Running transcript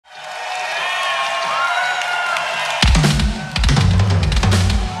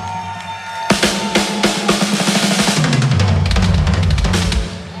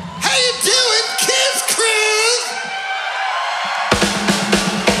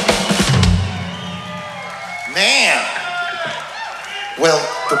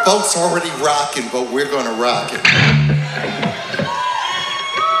boat's already rocking, but we're gonna rock it.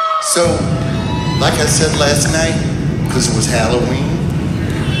 So, like I said last night, because it was Halloween,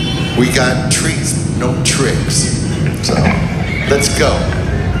 we got treats, no tricks. So, let's go.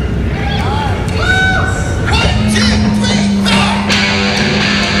 1, 2, 3, 4.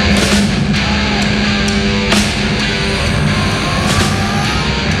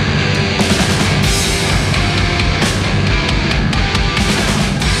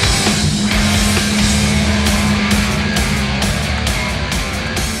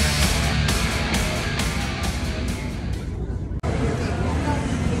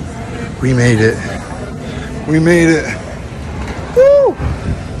 We made it. We made it. Woo!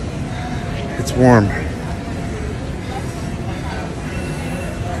 It's warm.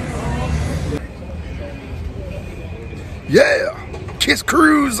 Yeah! Kiss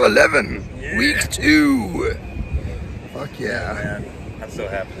Cruise 11, yeah. Week 2. Fuck yeah. Man, I'm so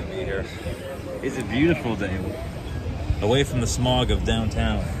happy to be here. It's a beautiful day. Away from the smog of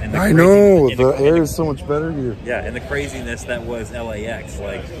downtown. And I know, the air is so much better here. Yeah, and the craziness that was LAX.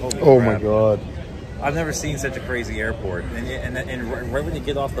 Like, holy oh crap. My God. I've never seen such a crazy airport. And right when you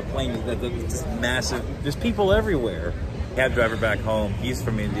get off the plane, this massive, there's people everywhere. Cab driver back home, he's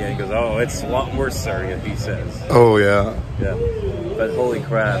from India. He goes, oh, it's a lot worse, sir, he says. Oh, yeah. Yeah. But holy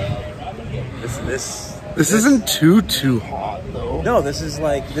crap. This isn't too hot though. No, this is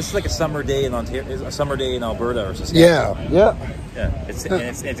like a summer day in Ontario, a summer day in Alberta or Saskatchewan. Yeah. It's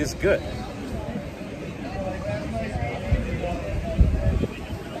just good.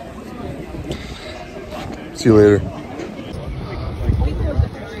 See you later.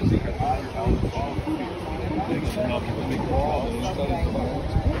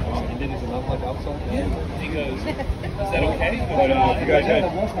 He goes, is that okay? But if you guys had,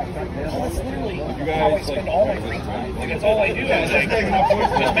 if you guys spend all my free time, like that's all I do. I was like,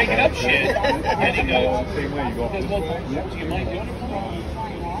 just making up shit. And he goes, well, do you mind doing it?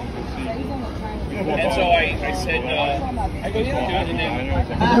 And so I said, I go, yeah, do it.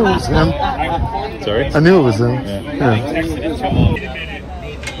 And I knew it was him. Sorry? I knew it was him. Yeah. I texted him to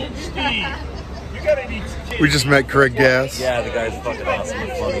Steve. We just met Craig Gass. Yeah, the guy's fucking awesome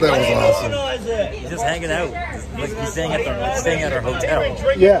and funny. That was awesome. He's just hanging out. He's staying at our hotel.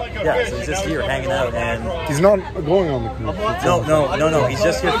 Yeah. Yeah, so he's just here hanging out, and he's not going on the cruise. No. He's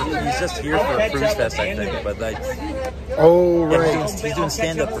just here for a Cruise Fest, I think. But oh right. Yeah, he's doing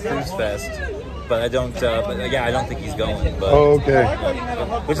stand up for Cruise Fest. But I don't. I don't think he's going. But, oh, okay.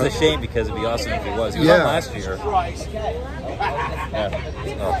 Which is a shame because it'd be awesome if he was. He was on last year. Yeah.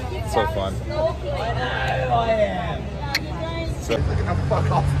 Oh, so fun. So.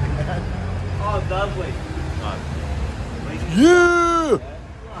 Fuck off, man. Oh, lovely. Yeah.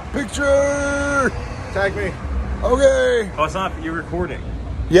 Picture. Tag me. Okay. Oh, it's not. You're recording.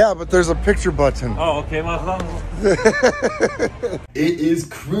 Yeah, but there's a picture button. Oh, okay. Well, it is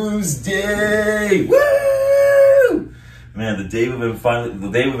cruise day. Woo! Man, the day we've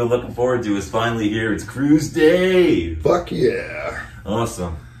been looking forward to is finally here. It's cruise day. Fuck yeah.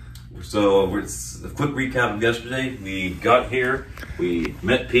 Awesome. So, it's a quick recap of yesterday. We got here, we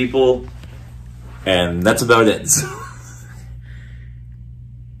met people, and that's about it.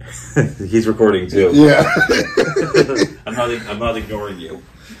 He's recording too. Yeah. I'm not ignoring you.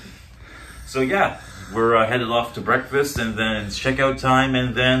 So yeah, we're headed off to breakfast, and then it's checkout time,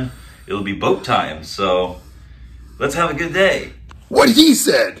 and then it'll be boat time. So let's have a good day. What he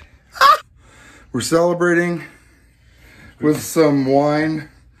said. We're celebrating with some wine,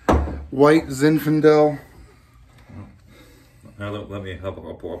 white Zinfandel. Now let me help.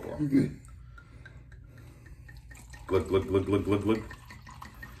 Look.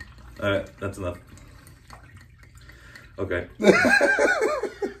 Alright, that's enough. Okay.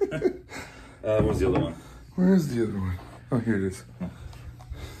 Where's the other one? Where's the other one? Oh, here it is.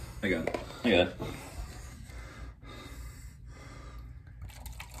 I got it.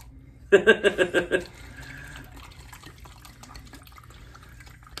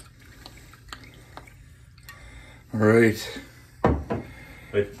 All right.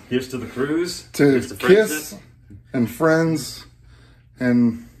 Wait, here's to the cruise. To Kiss friendship. And friends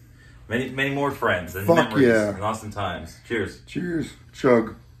and many more friends and fuck memories yeah. and awesome times. Cheers. Cheers.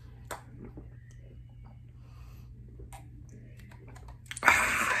 Chug.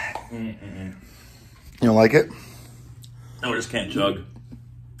 You don't like it? No, I just can't chug.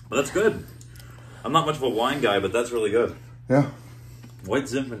 But that's good. I'm not much of a wine guy, but that's really good. Yeah. White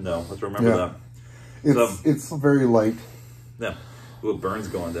Zinfandel. Let's remember that. It's very light. Yeah. Ooh, burns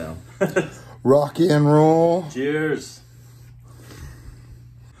going down. Rocky and roll. Cheers.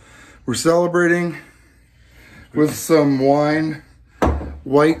 We're celebrating with some wine,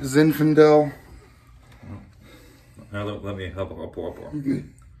 white Zinfandel. Now let me help. I'll pour. Okay.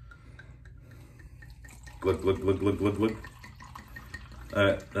 Look.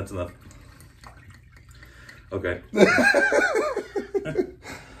 Alright, that's enough. Okay.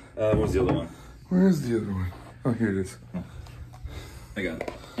 Where's the other one? Where's the other one? Oh, here it is. I got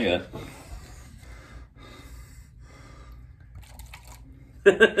it.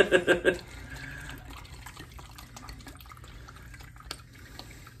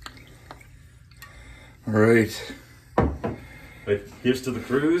 All right. Wait, here's to the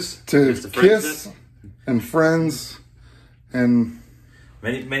cruise. To Here's Kiss and friends and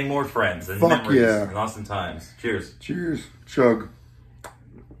many more friends and fuck memories yeah. and awesome times. Cheers. Cheers. Chug.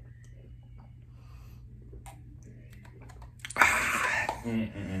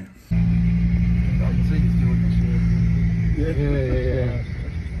 Yeah.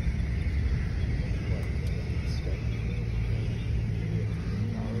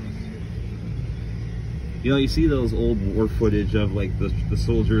 You know, you see those old war footage of like the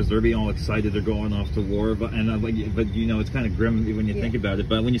soldiers. They're being all excited. They're going off to war, but you know, it's kind of grim when you think about it.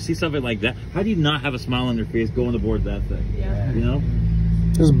 But when you see something like that, how do you not have a smile on your face going aboard that thing? Yeah. You know.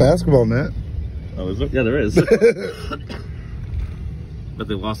 There's a basketball net. Oh, is there? Yeah, there is. But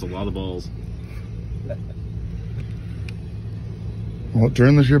they lost a lot of balls. Well,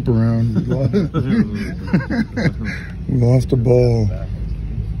 turn the ship around. We lost a ball.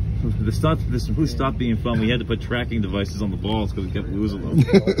 This really stopped being fun. We had to put tracking devices on the balls because we kept losing them.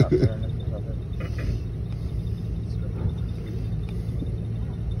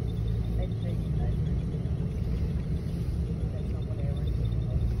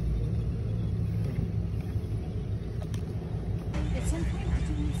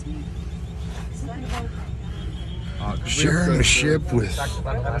 Sharing a ship with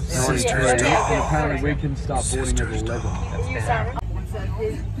sisters. Apparently we can start boarding at 11. So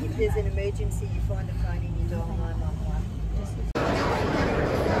if there's an emergency, you find a phone and you dial 911.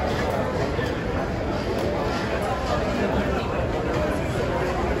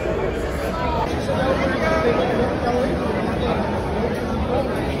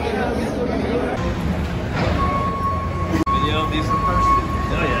 Video of these in person.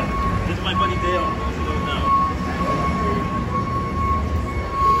 Oh yeah. This is my buddy Dale. Those who don't know.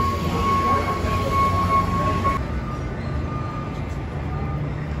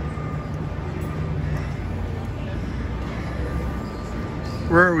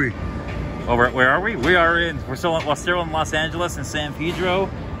 Where are we? Oh, where are we? We're still in Los Angeles in San Pedro,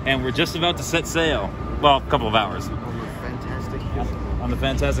 and we're just about to set sail. Well, a couple of hours. On the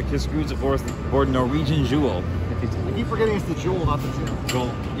fantastic Kiss Cruise aboard Norwegian Jewel. I keep forgetting it's the Jewel, not the Gem. Jewel.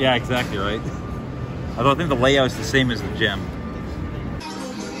 Yeah, exactly right. Although I think the layout's the same as the Gem.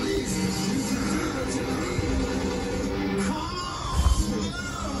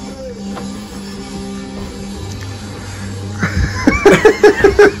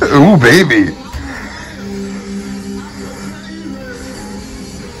 Ooh, baby.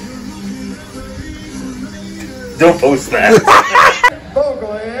 Don't post that.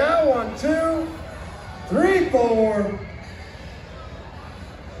 Vocal, yeah. 1, 2, 3, 4.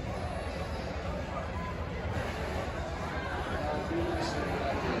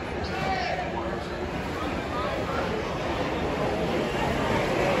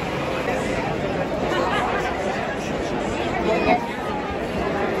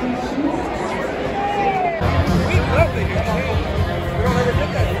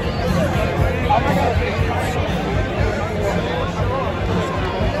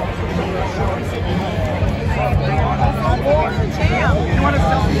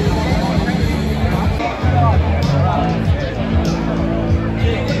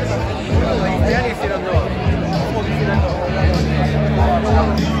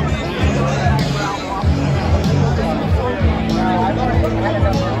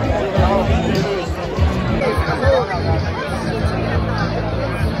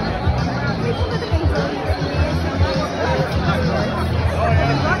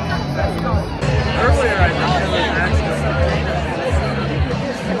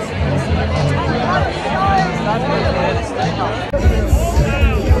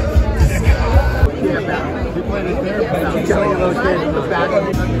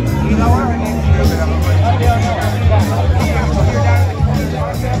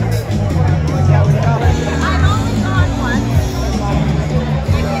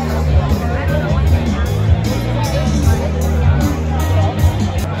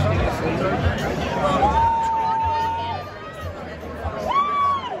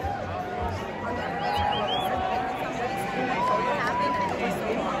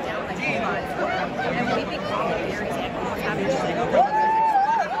 And we think all the berries and what's happening.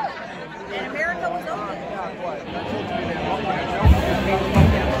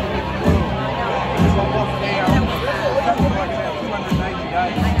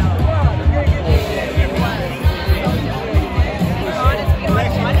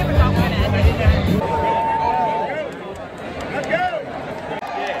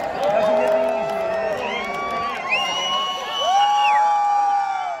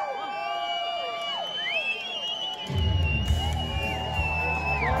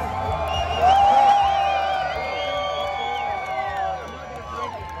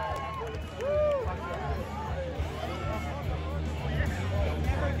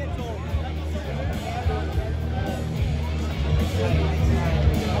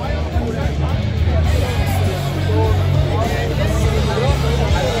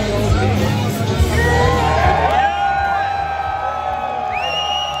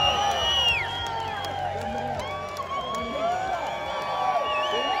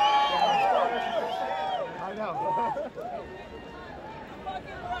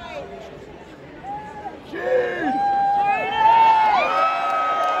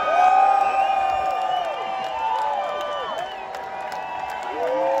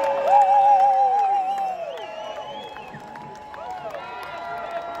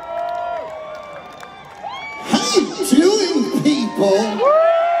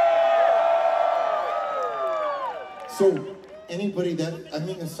 So anybody that, I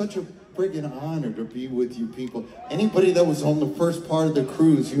mean, it's such a friggin' honor to be with you people. Anybody that was on the first part of the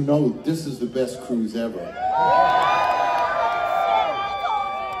cruise, you know this is the best cruise ever.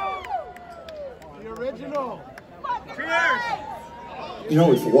 The original. Cheers! You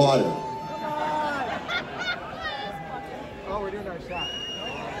know, it's water. Oh, we're doing our shot.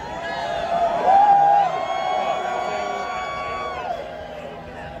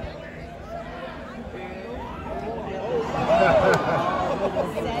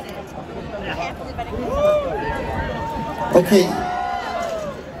 Okay,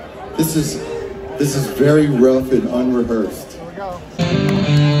 this is very rough and unrehearsed. Here we go.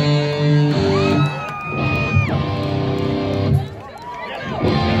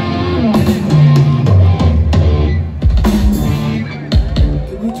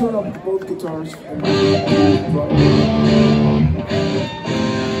 Can you turn up both guitars?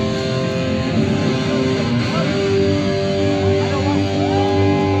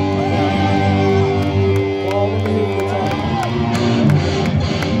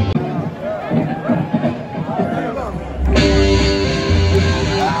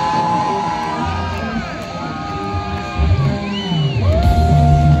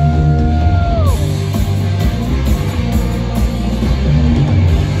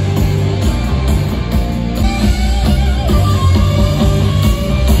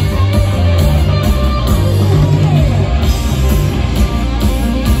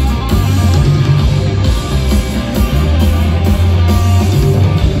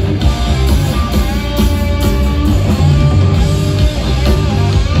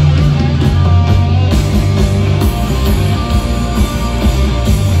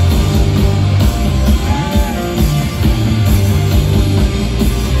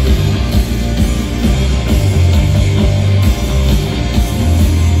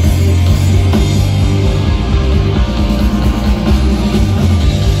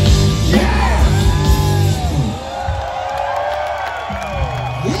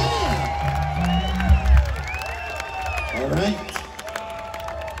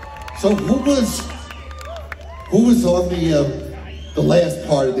 So who was on the last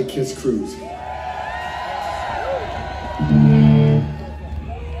part of the Kiss Cruise?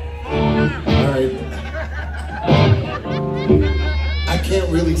 All right. I can't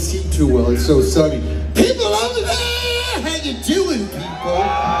really see too well. It's so sunny. People over there, how you doing, people?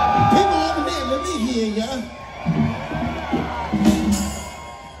 People over there, let me hear ya.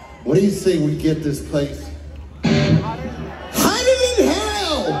 What do you say we get this place? Hotter than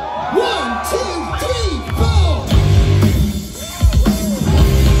hell! 1, 2, 3, 4!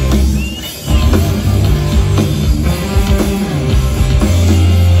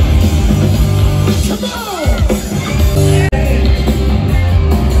 Come on!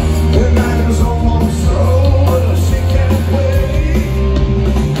 The night is almost over, she can't wait.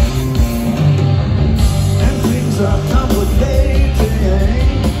 And things are complicated.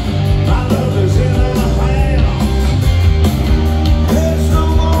 My love is in a high.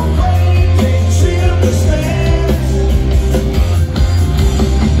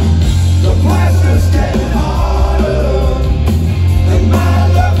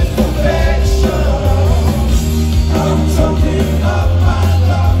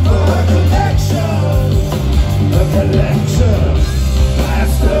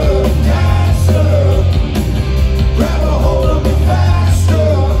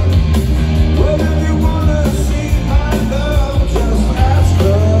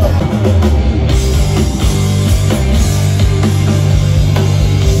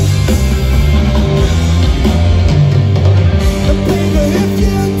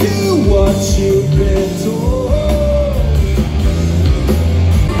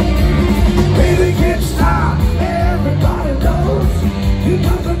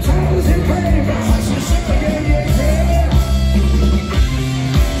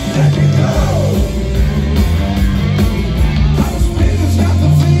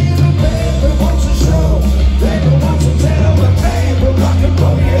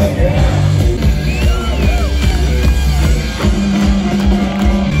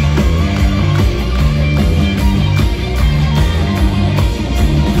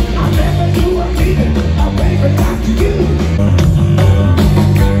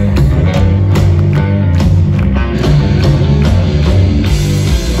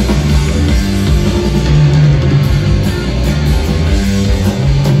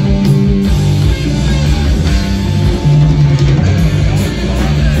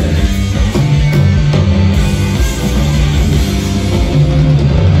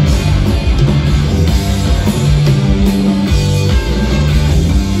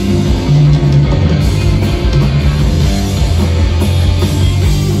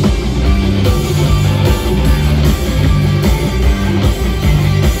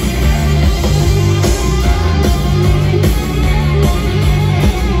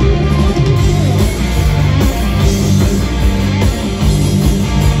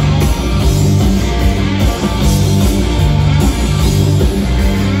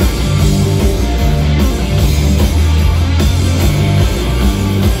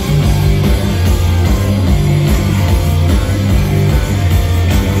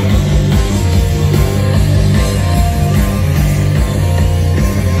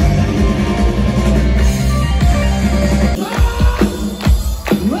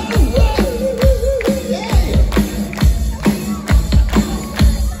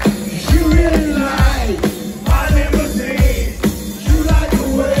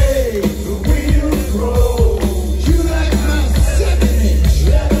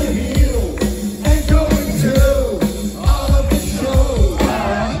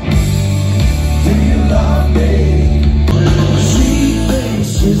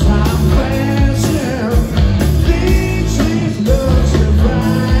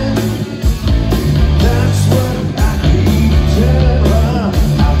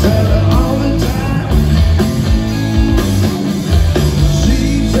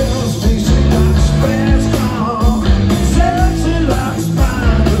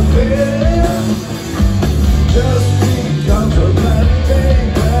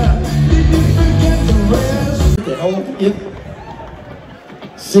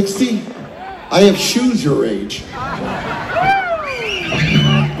 60? I have shoes your age.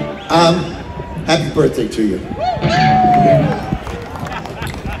 Happy birthday to you.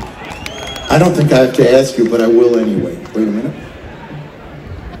 I don't think I have to ask you, but I will anyway. Wait a minute.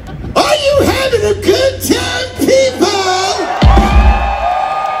 Are you having a good time, people?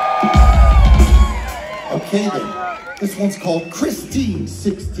 Okay then. This one's called Christine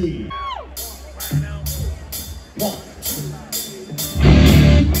 16. One.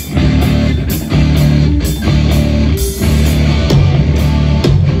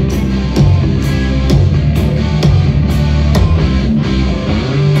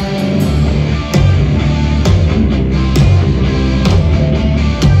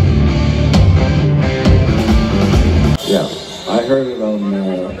 Yeah, I heard it on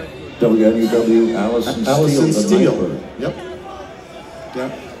WNEW, Allison Steele. Yep.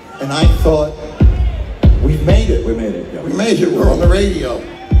 Yep. And I thought, we've made it. We made it, yeah. We made it. We're on the radio.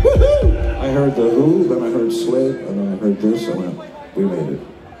 Woohoo! I heard The Who, then I heard Slade, and then I heard this, and I went, we made it.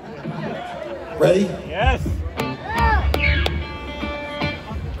 Ready? Yes.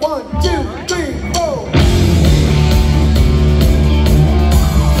 1, 2, 3, 4.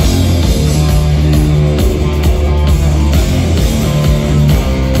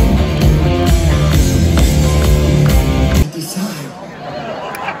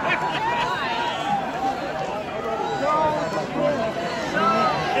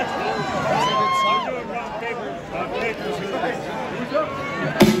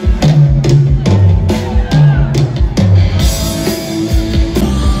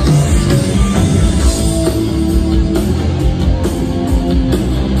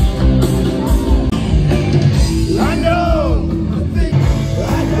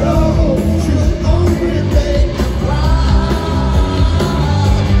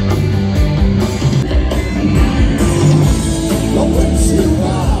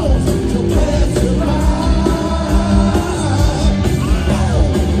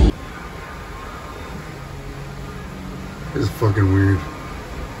 It's fucking weird.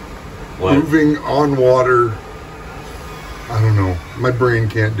 What? Moving on water. I don't know. My brain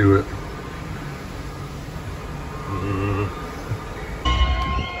can't do it.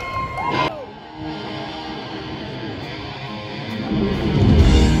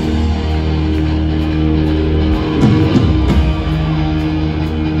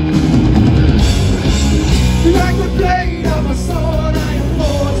 Like the blade of a sword, I am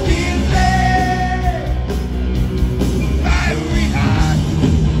forged in there. Fiery heart.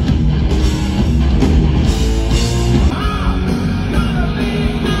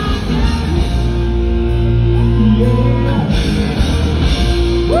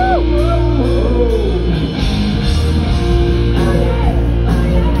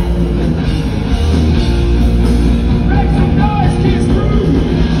 Make some noise, kids, Kruise.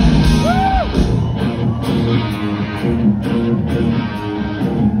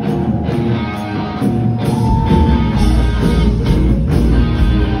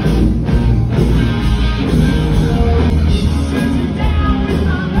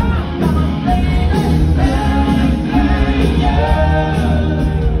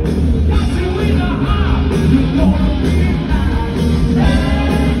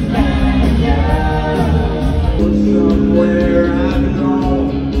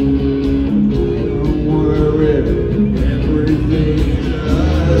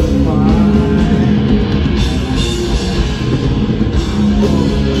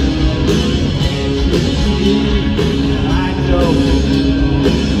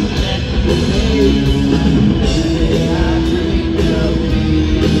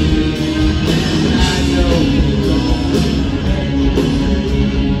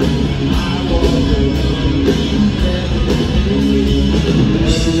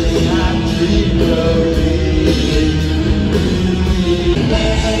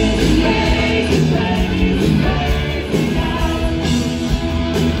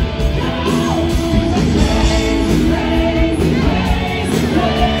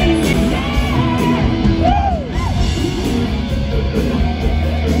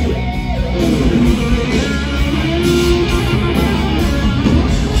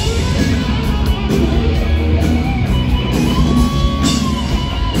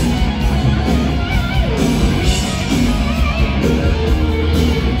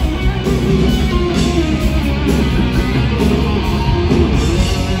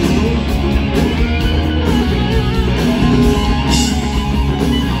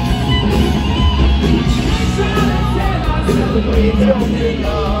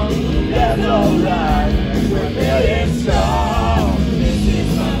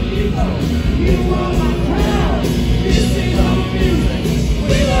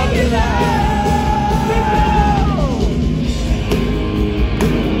 We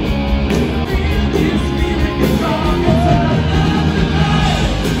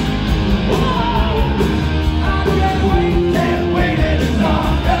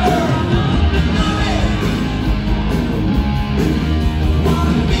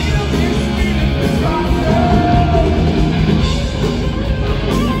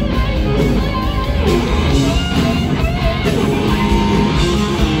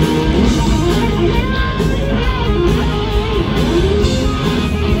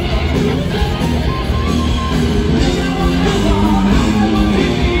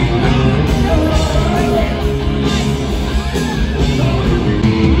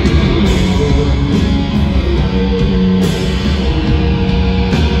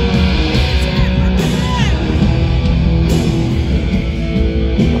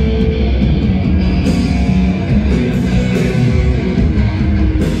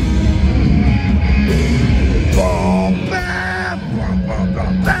The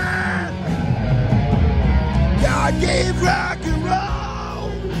band. God gave rock and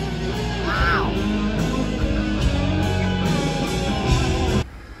roll. Wow.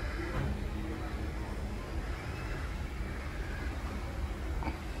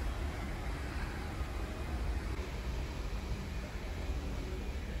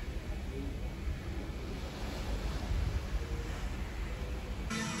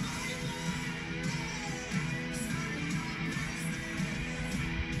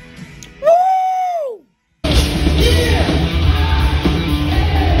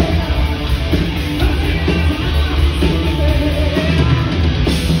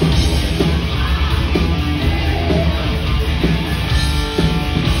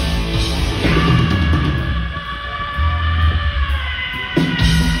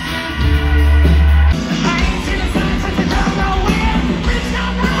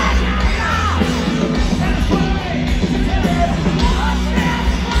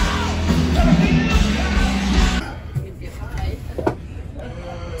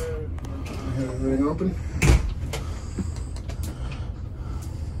 Everything open?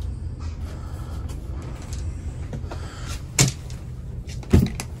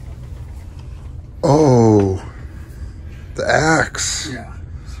 Oh, the axe. Yeah.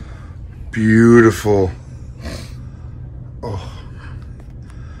 Beautiful. Oh.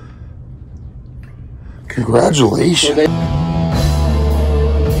 Congratulations.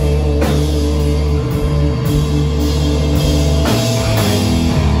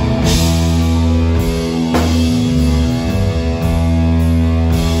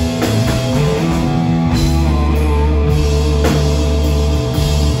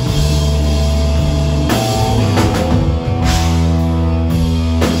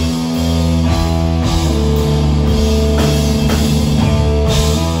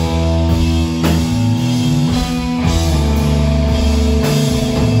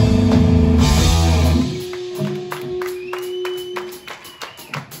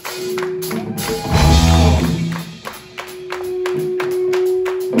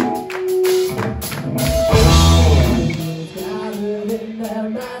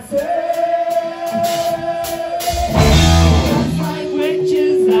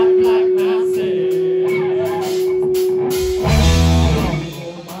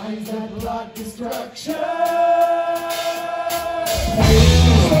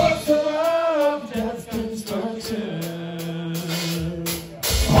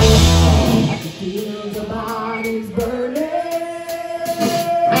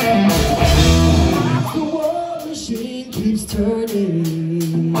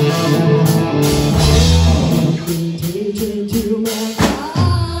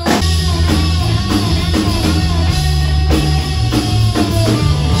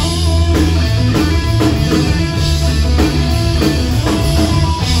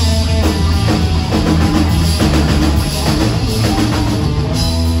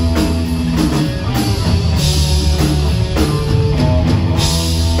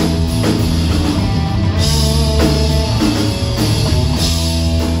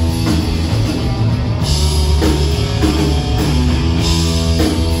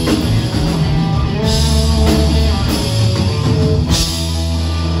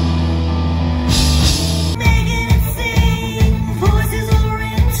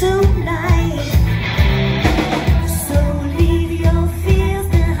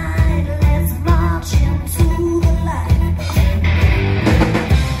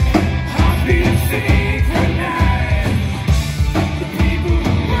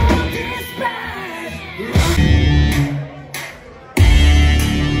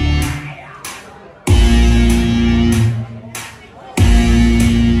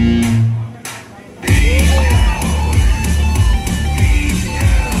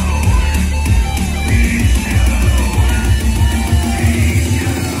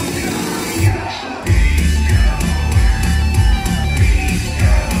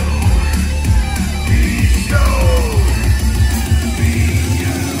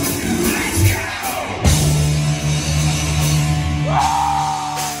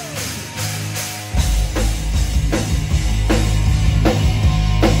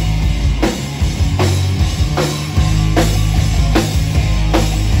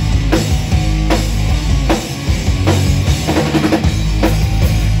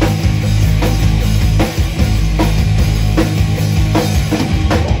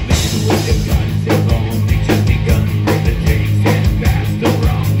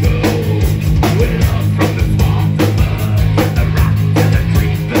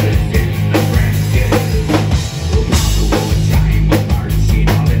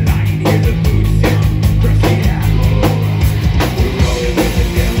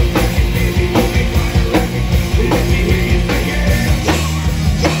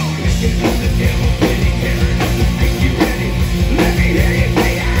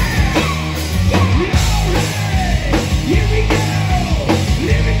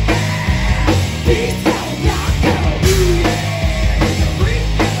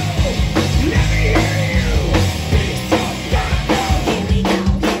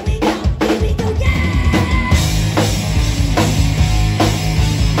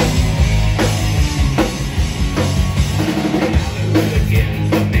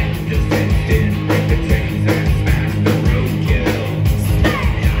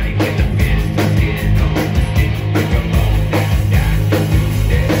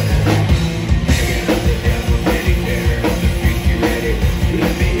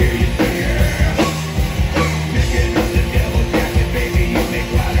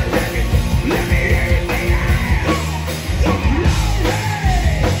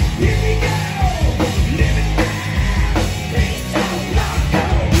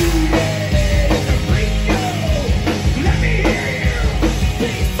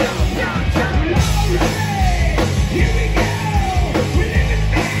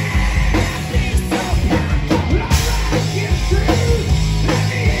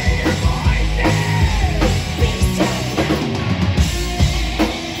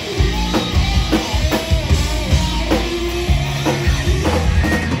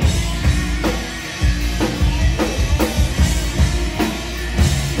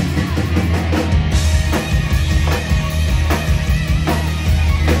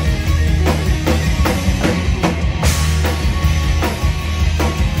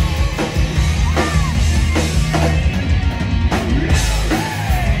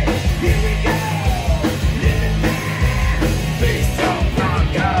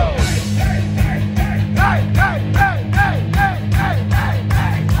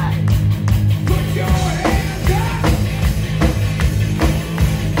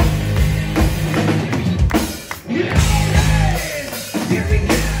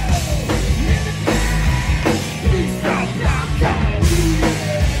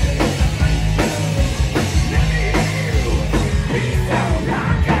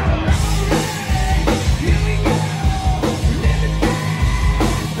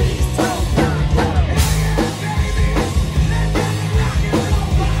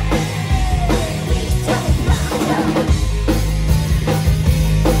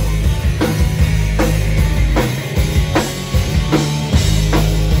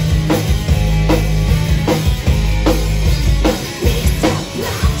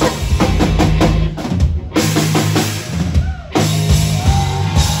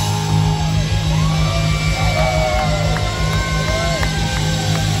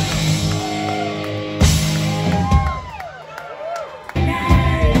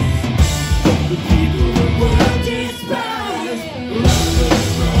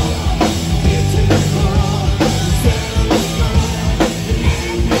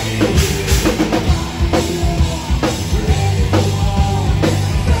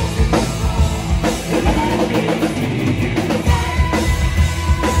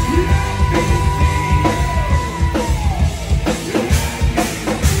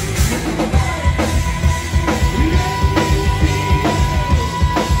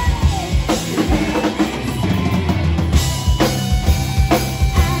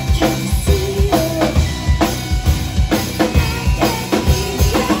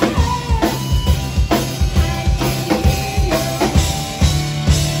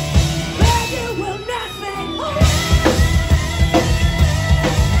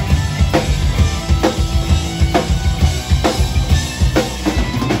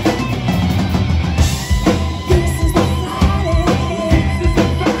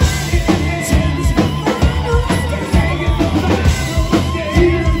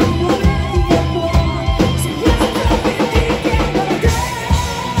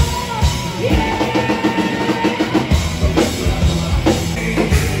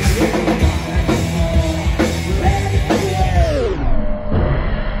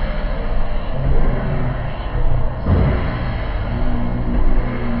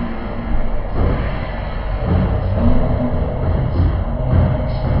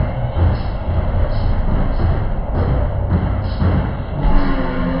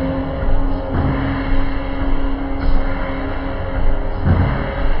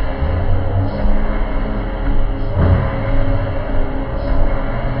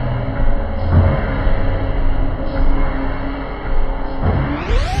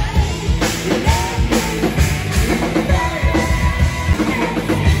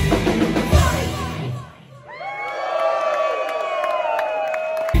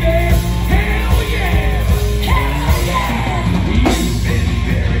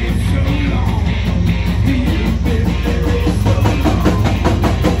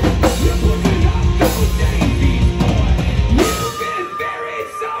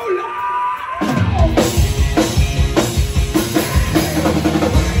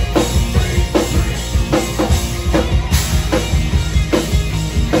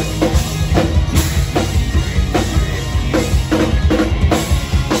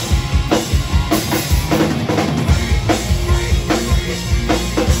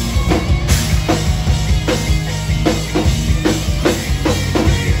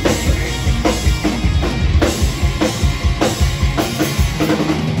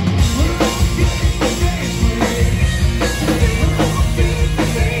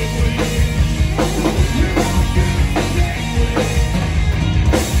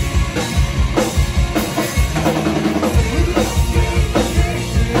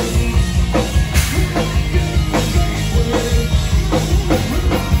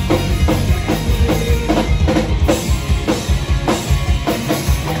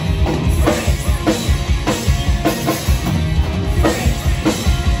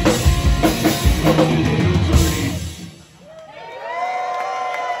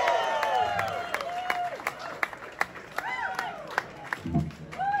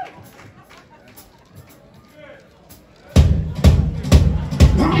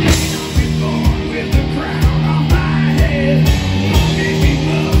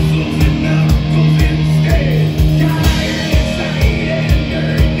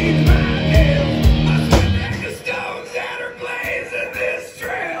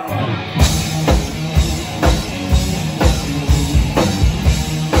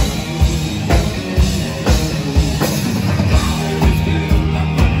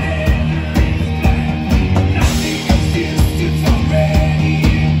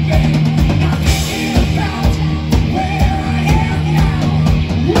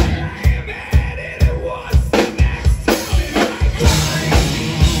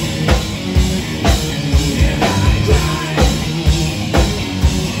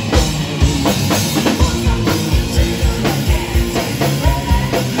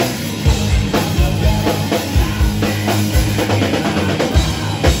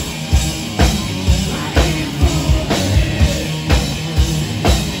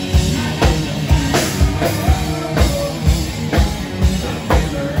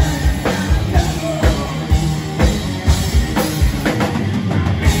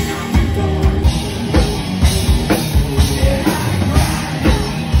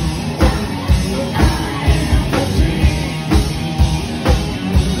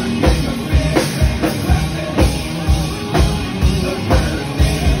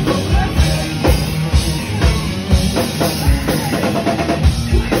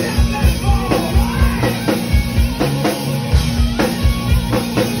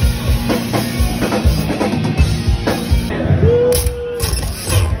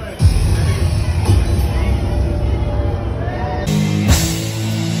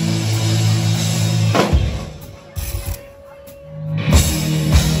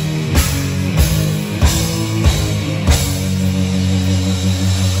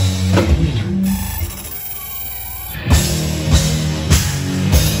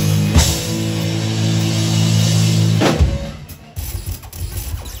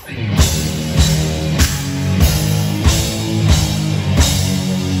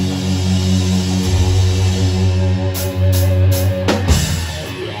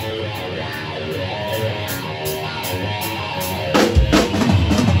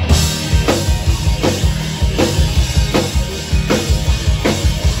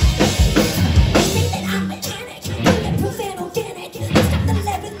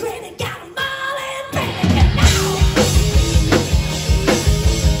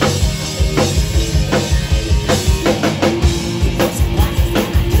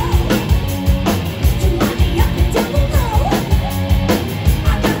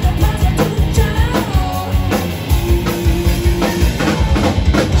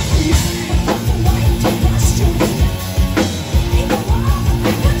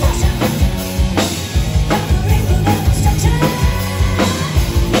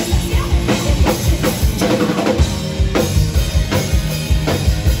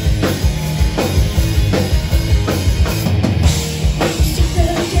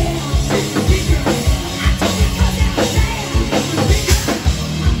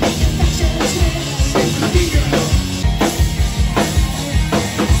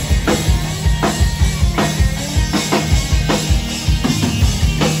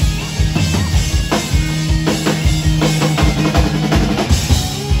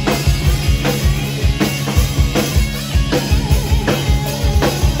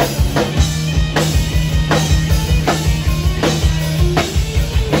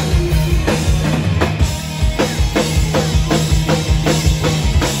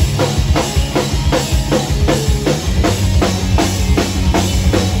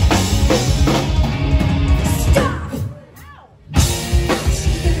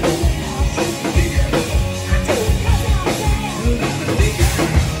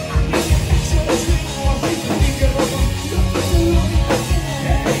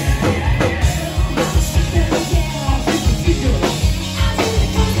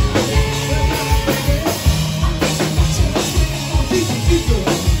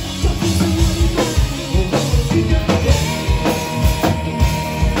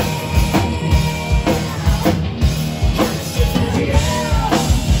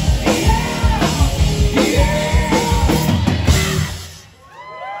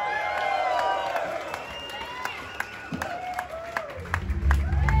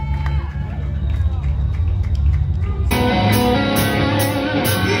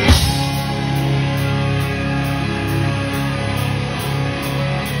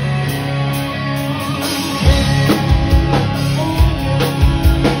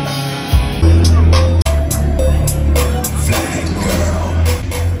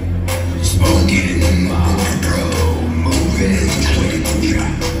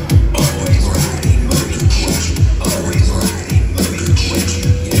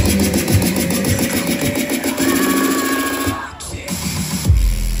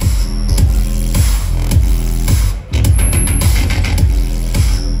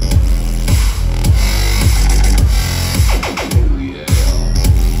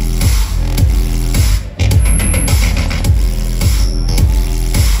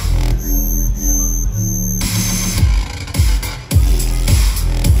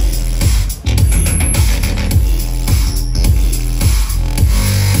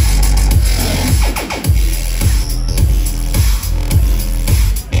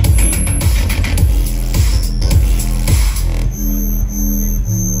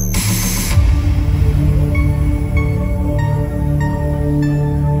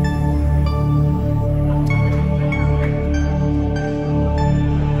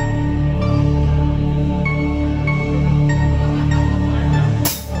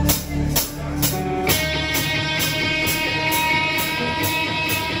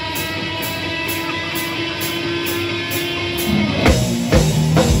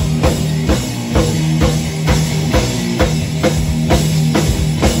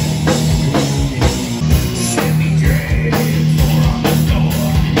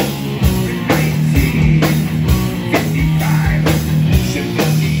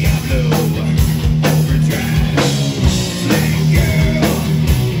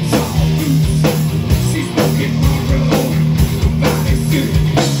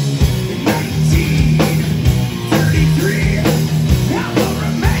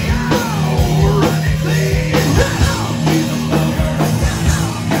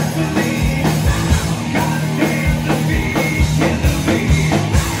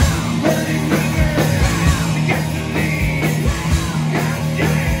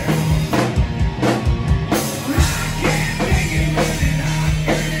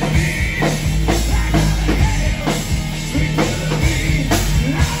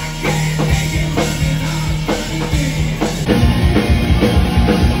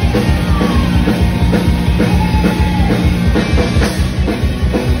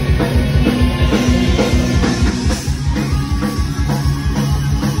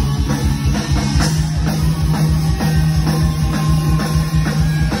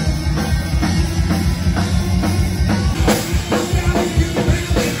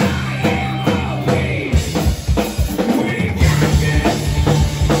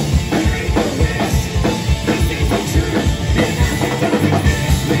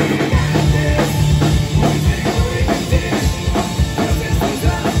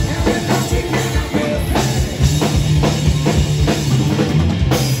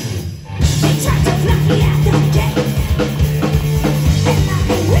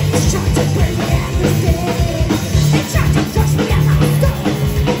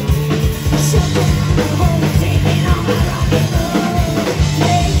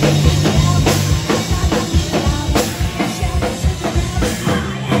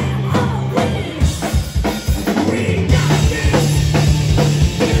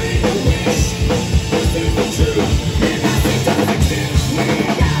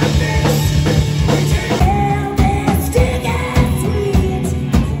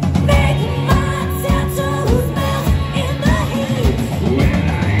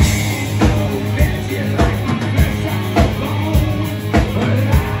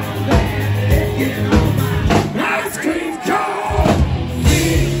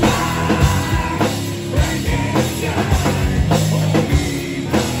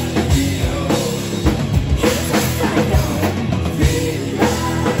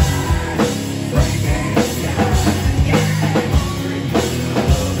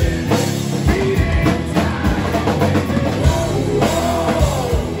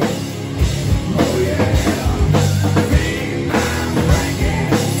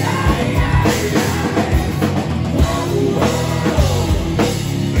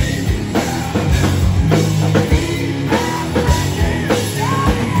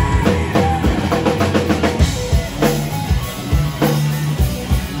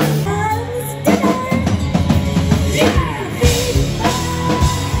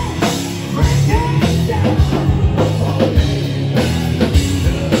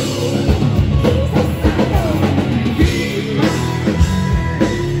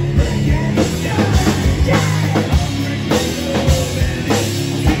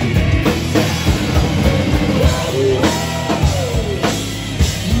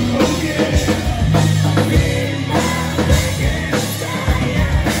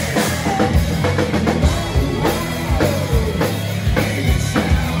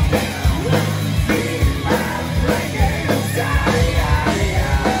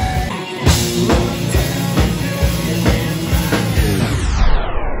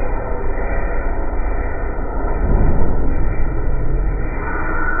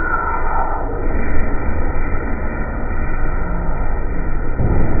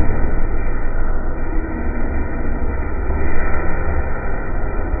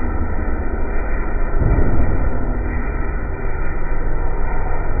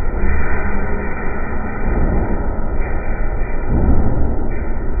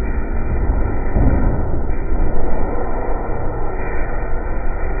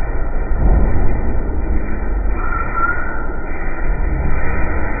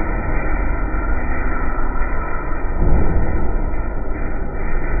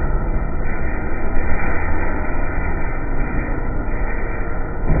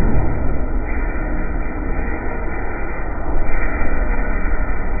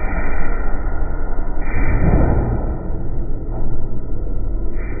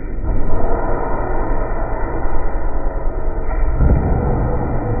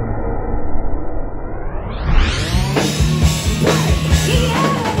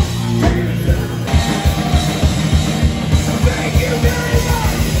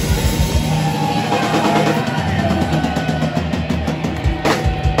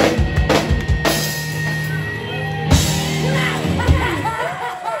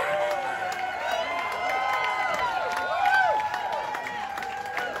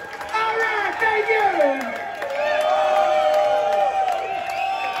 Thank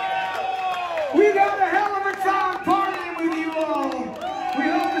you. We got a hell of a time partying with you all. We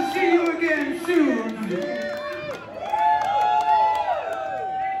hope to see you again soon.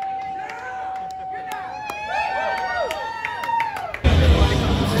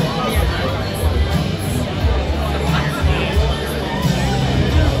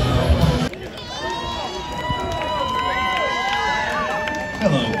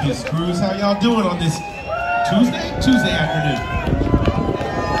 Hello, Miss Kruise. How y'all doing on this Tuesday afternoon?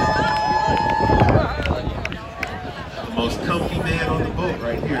 The most comfy man on the boat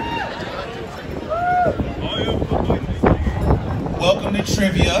right here. Welcome to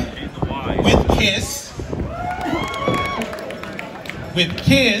trivia with Kiss. With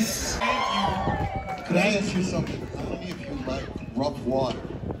Kiss. Can I ask you something? How many of you like rough water?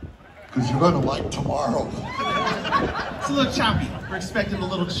 Because you're going to like tomorrow. It's a little choppy. We're expecting a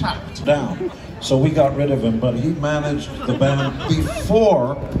little chop. Down. So we got rid of him, but he managed the band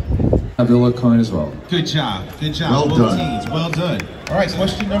before Villa coin as well. Good job. Good job. Well Both done. teams. Well done. All right,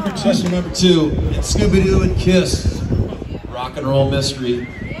 question number 2. Question number 2. Scooby-Doo and Kiss. Rock and roll mystery.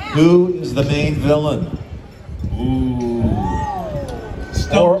 Who is the main villain? Ooh.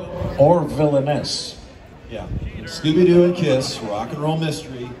 or villainess. Yeah. Scooby-Doo and Kiss, rock and roll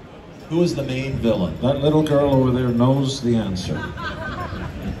mystery. Who is the main villain? That little girl over there knows the answer.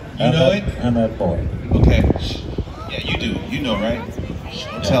 You know it? And that boy. Okay. Yeah, you do. You know, right? Shh,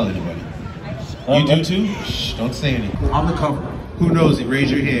 don't tell anybody. You do too? Shh, don't say anything. On the cover. Who knows it? Raise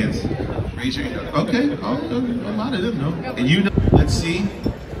your hands. Raise your hands. Okay. Oh, a lot of them know. And you know. Let's see.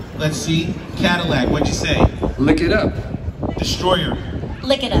 Let's see. Cadillac, what'd you say? Lick it up. Destroyer.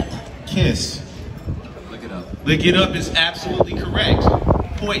 Lick it up. Kiss. Lick it up. Lick it up is absolutely correct.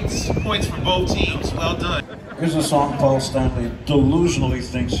 Points. Points for both teams. Well done. Here's a song Paul Stanley delusionally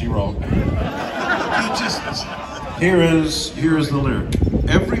thinks he wrote. Here is the lyric.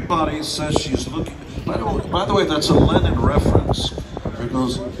 Everybody says she's looking. By the way, that's a Lennon reference. It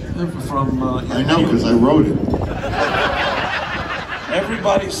goes from. I know because I wrote it.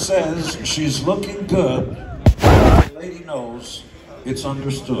 Everybody says she's looking good. The lady knows it's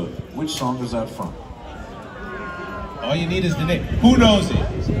understood. Which song is that from? All you need is the name. Who knows it?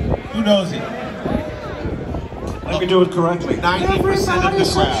 Who knows it? Let me do it correctly. 90% of the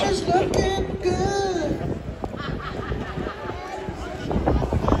crowd. looking good.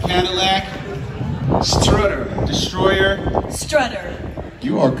 Cadillac. Strutter. Destroyer. Strutter.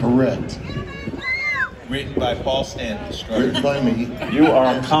 You are correct. Written by Paul Stanley. Strutter. Written by me. You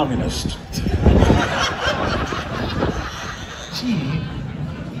are a communist. Gee.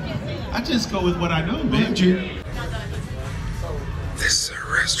 I just go with what I know, man. This is a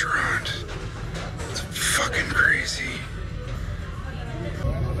restaurant. It's fucking crazy.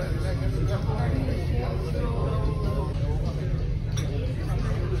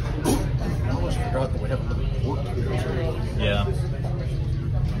 Yeah.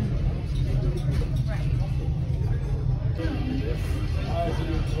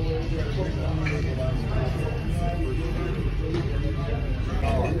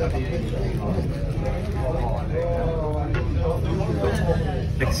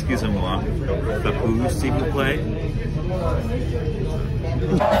 Excusez-moi, the Who, s'il vous plaît?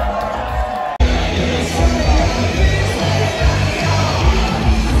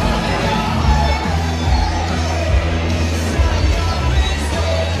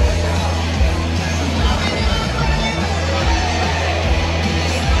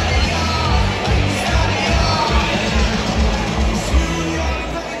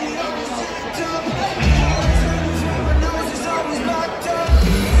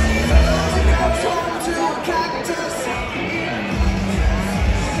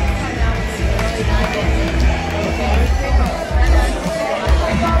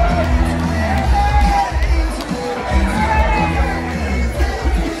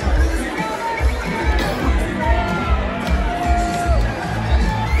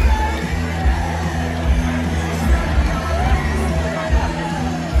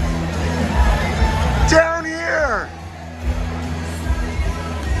 Down here!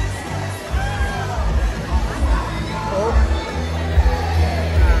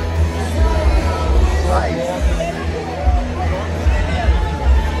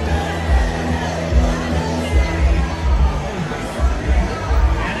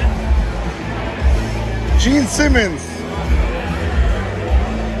 Gene Simmons.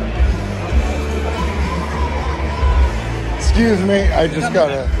 Excuse me, I just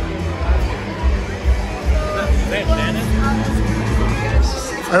gotta.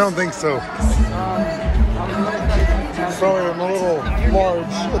 I don't think so. Sorry, I'm a little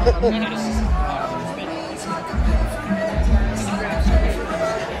large.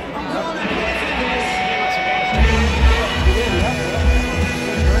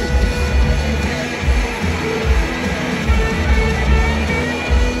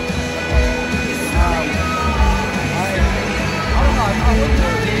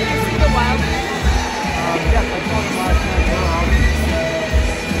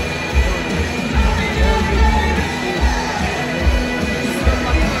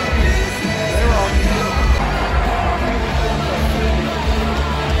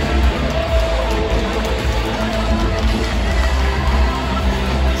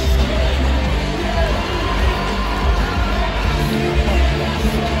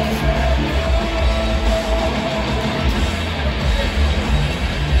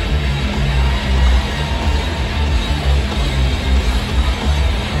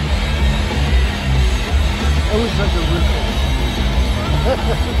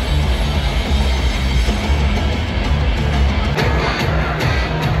 Jumping!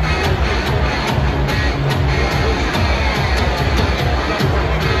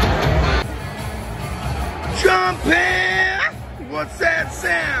 What's that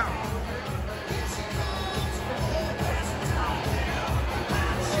sound?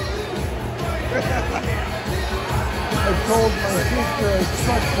 I told my sister I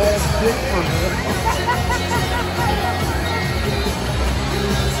sucked that dick for her.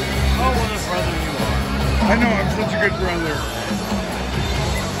 Oh, what a brother you are. I know, I'm such a good brother.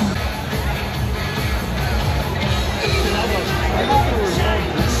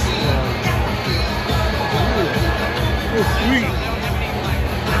 Oh, sweet.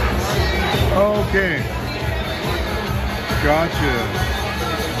 Okay. Gotcha.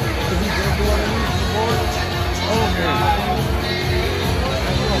 Okay.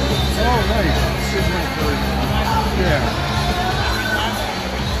 Oh, nice. Yeah.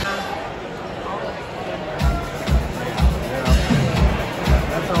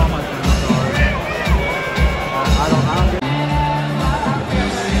 That's all my friends are. I don't get.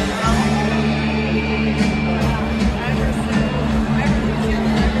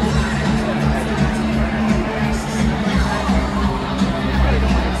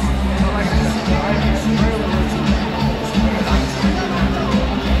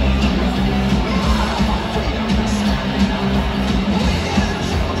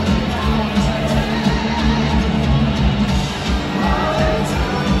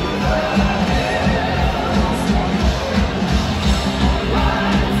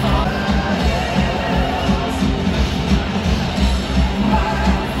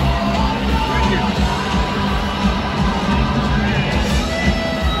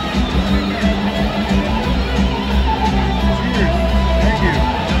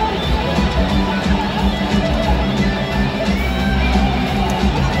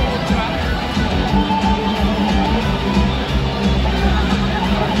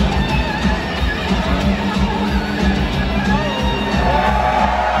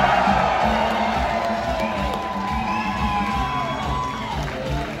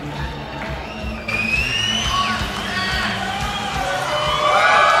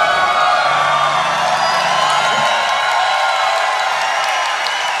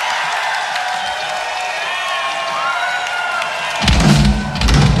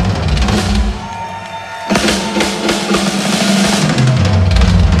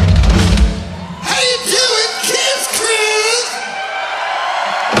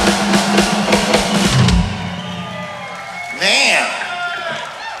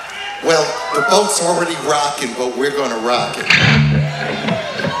 boat's already rocking, but we're gonna rock it.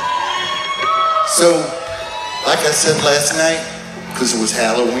 So, like I said last night, because it was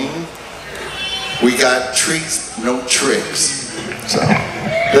Halloween, we got treats, no tricks. So,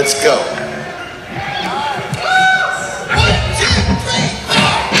 let's go.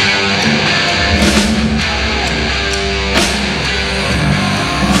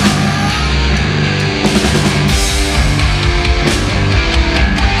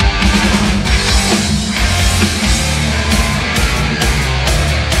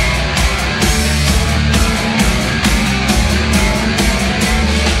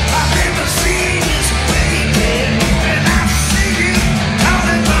 I've never seen this baby, and I see you all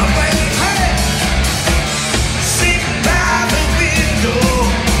in my way.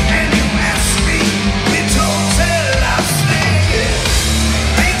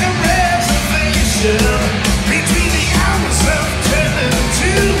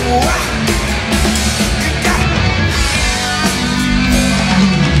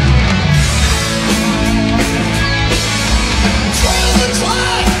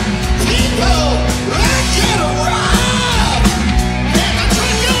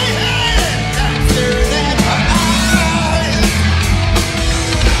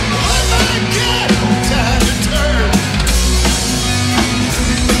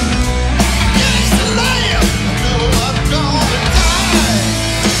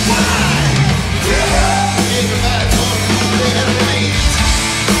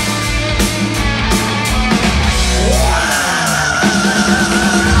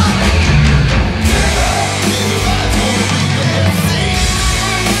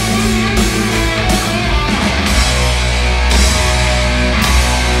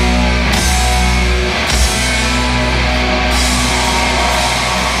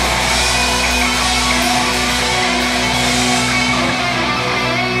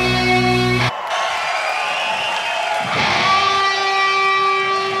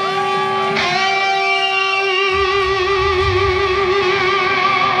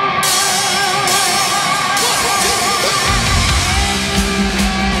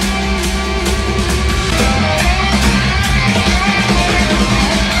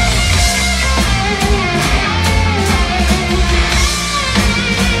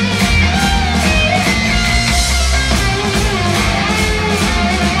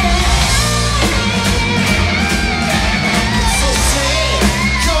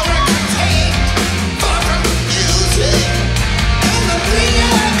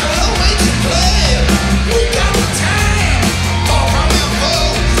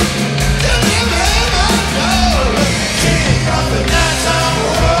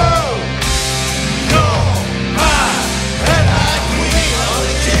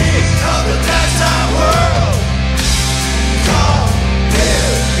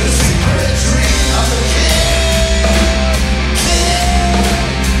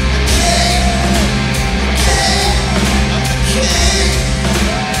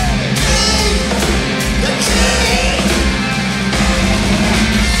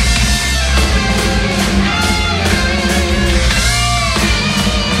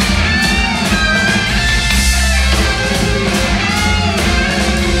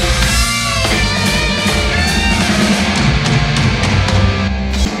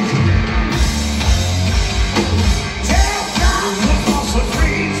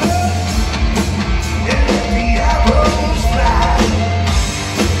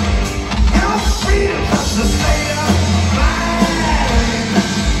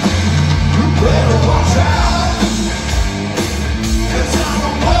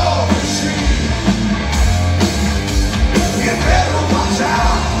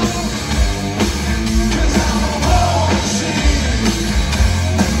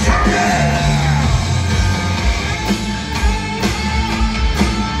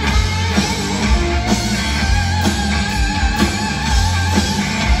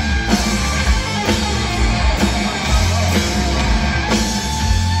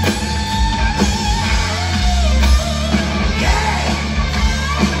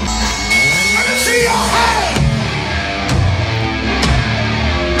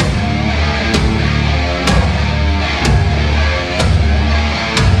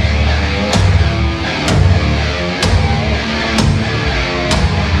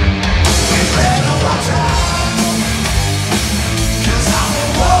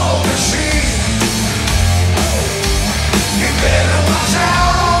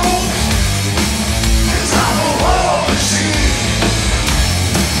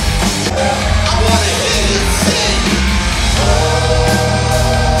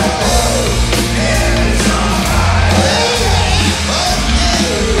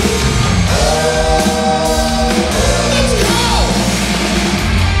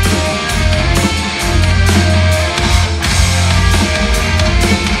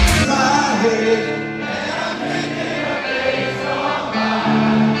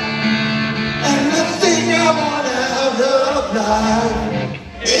 right.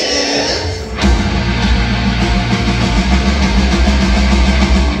 Yeah.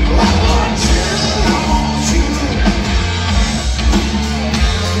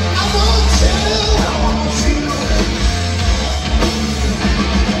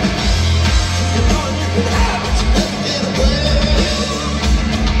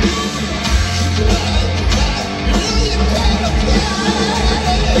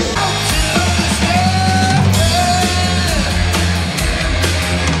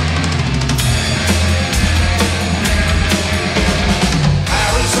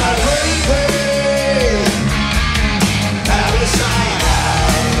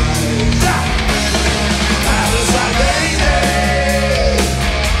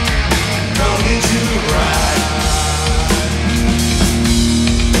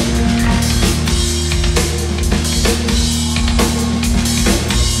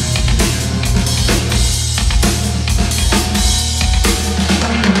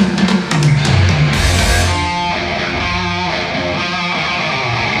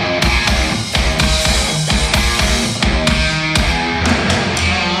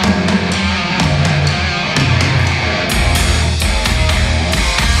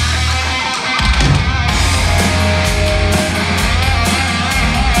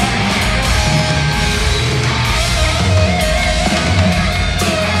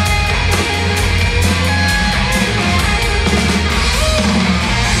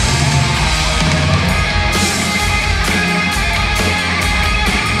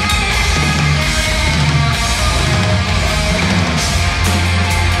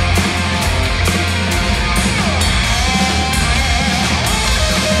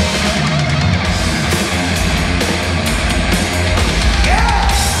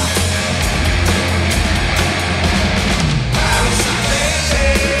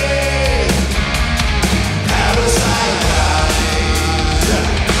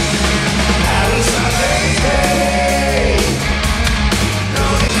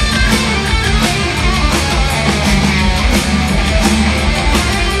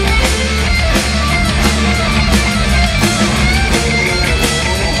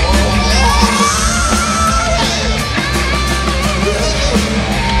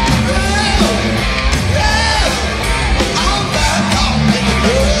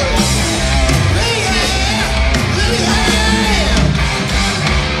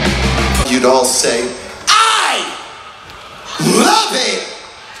 You'd all say, I love it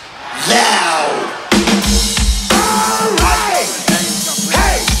loud. All right.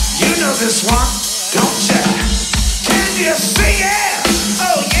 Hey, you know this one, don't ya? Can you sing it?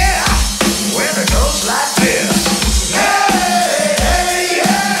 Oh yeah. Well, it goes like this. Hey, hey,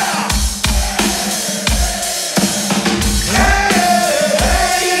 yeah. Hey,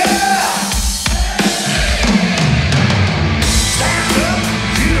 hey, yeah. Stand up,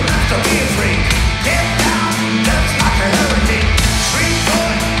 you don't have to be afraid. Get down, just like a hurricane. Street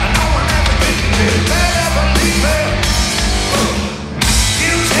boy, I know I never been there. Better believe it.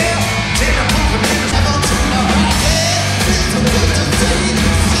 You tell, take a move and then I'm on to my right head. It's a good to see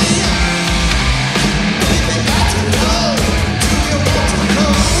you see it. Baby, got to know. Do you want to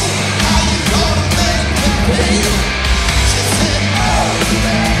know how you gonna make me feel? She said, oh,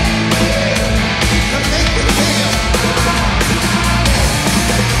 baby, you make me feel.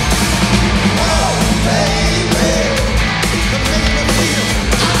 Oh, baby, you make me feel.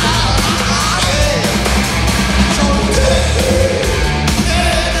 Yeah. So take me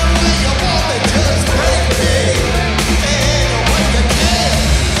any way you want me, just break me. Any way you can,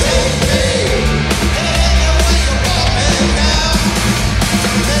 take me. Any way you want me now.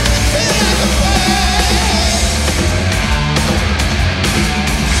 Let me feel the way.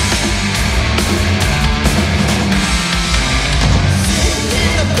 Sitting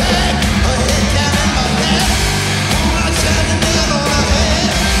in the back, her head down in my lap, moonlight shining down on her head.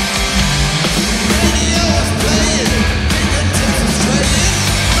 Radio is playing, fingertips are straining.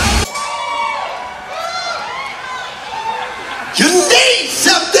 You need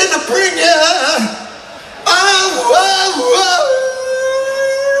something to bring you. Oh, oh, oh.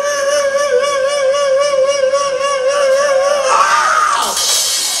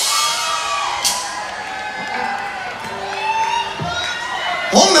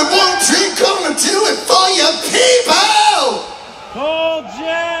 Only one thing gonna do it for your people. Call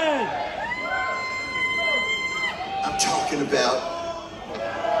Jen! I'm talking about.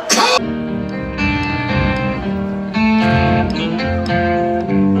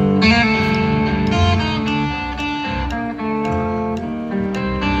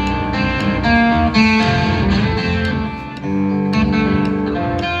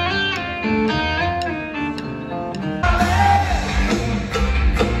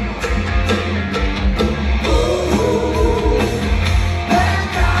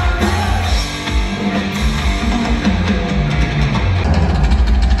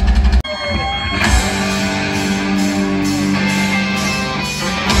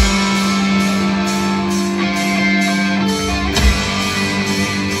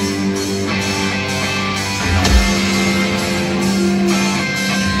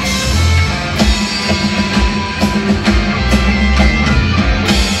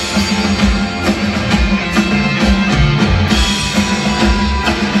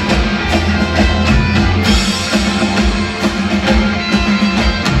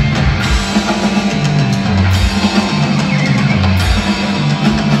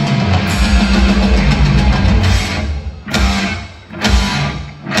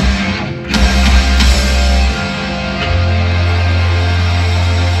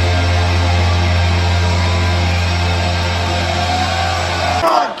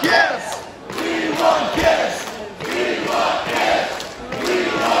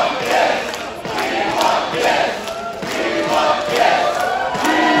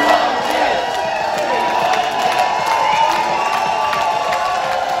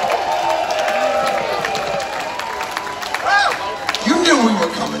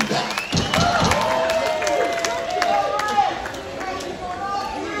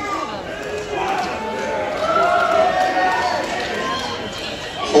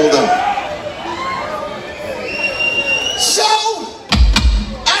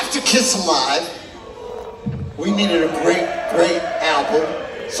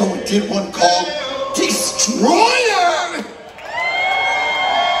 album, so we did one called Destroyer!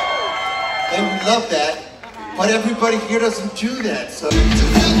 And we love that, but everybody here doesn't do that, so...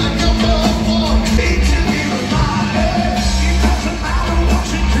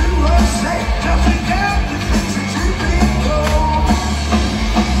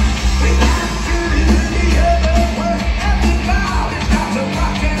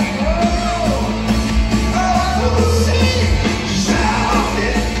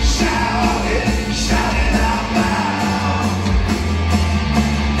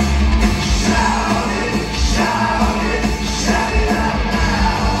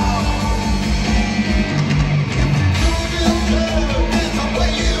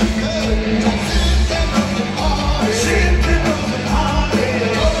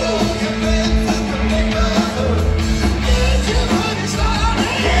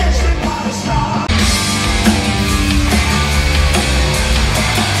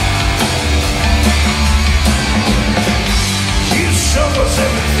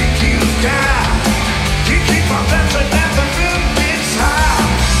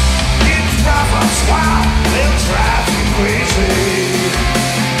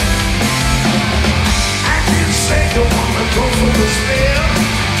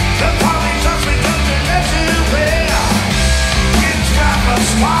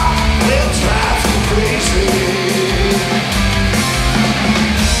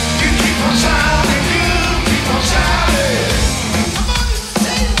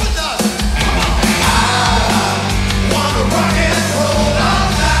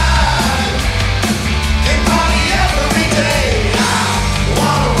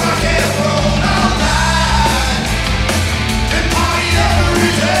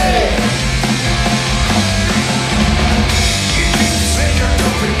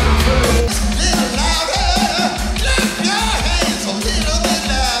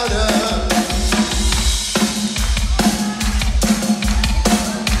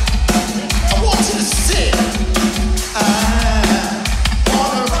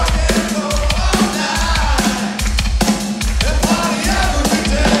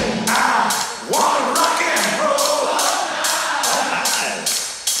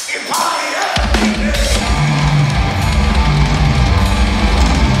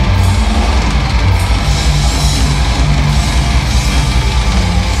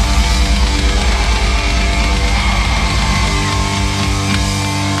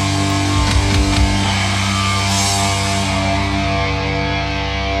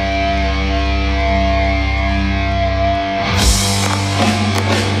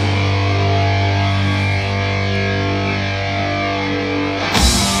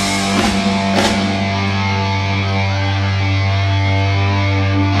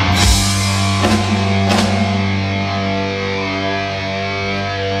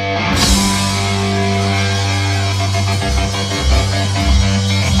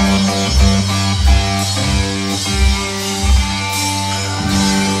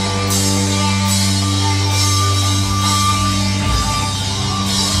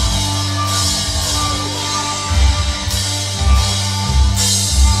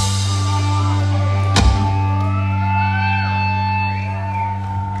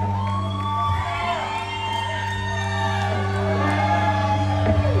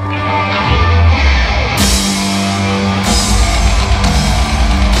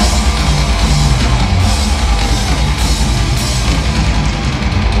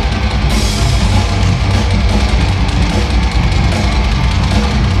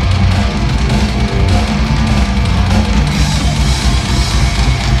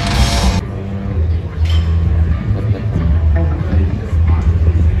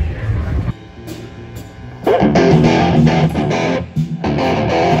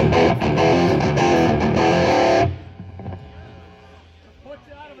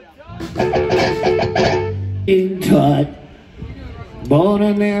 Todd, born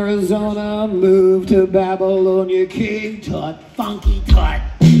in Arizona, moved to Babylonia, King Todd, Funky Todd.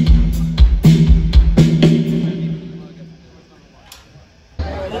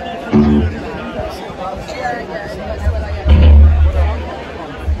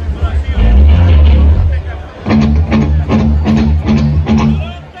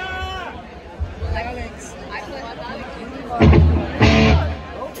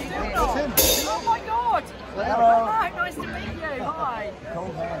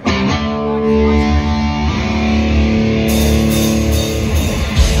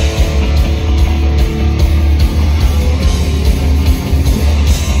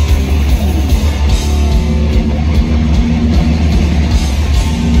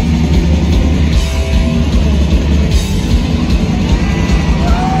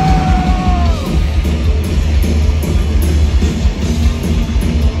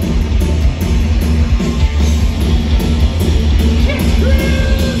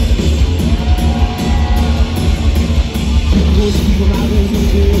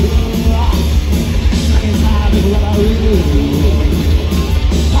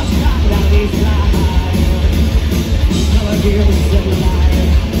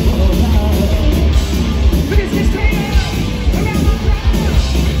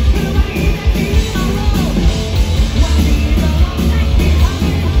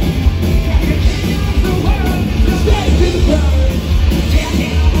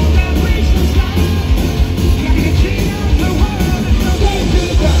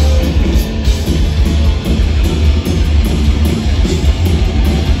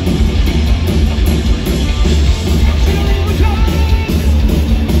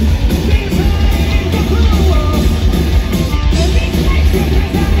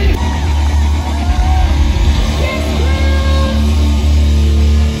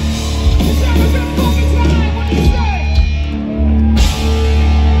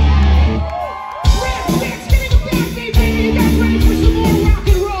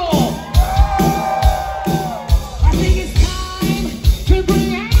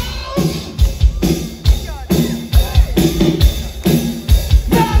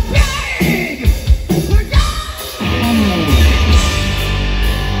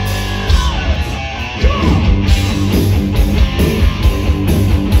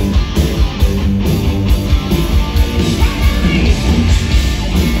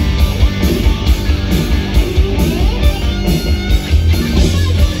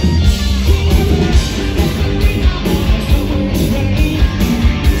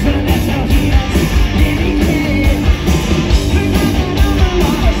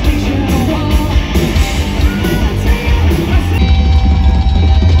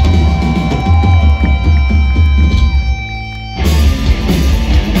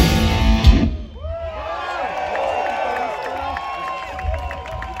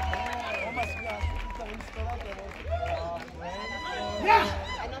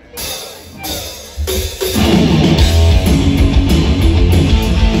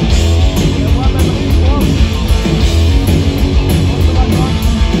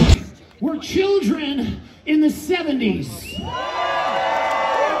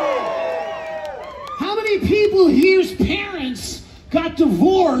 many people here's parents got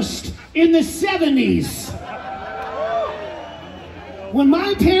divorced in the 70s? When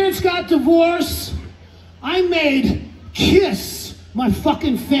my parents got divorced, I made Kiss my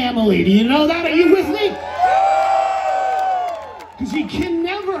fucking family. Do you know that? Are you with me? Because you can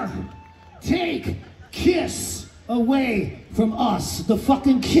never take Kiss away from us. The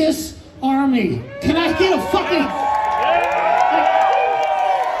fucking Kiss Army. Can I get a fucking...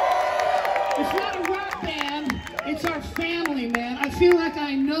 It's not a rock band. It's our family, man. I feel like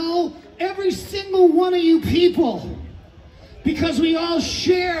I know every single one of you people. Because we all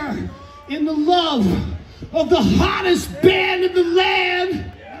share in the love of the hottest band in the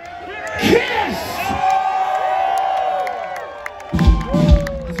land, Kiss!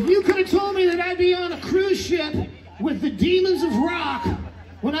 If you could have told me that I'd be on a cruise ship with the Demons of Rock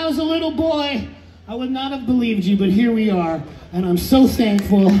when I was a little boy, I would not have believed you, but here we are. And I'm so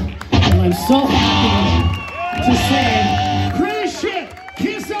thankful, and I'm so happy to say, cruise ship,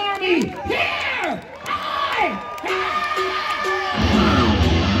 Kiss Army, here!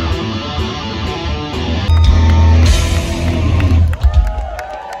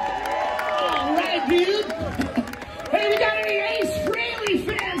 Hey, we got any Ace Frehley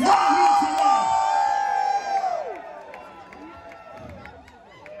fans out here tonight?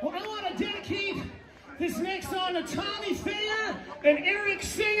 Well, I want to dedicate this next song to Tommy Thayer and Eric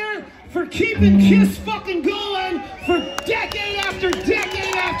Singer for keeping Kiss fucking going for decade after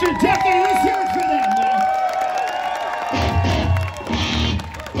decade after decade. Let's hear it for them,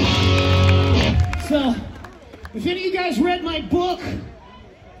 man. So, if any of you guys read my book,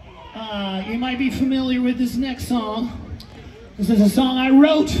 you might be familiar with this next song. This is a song I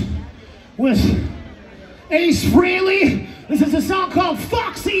wrote with Ace Frehley. This is a song called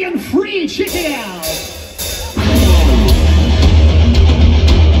Foxy and Free. Check it out.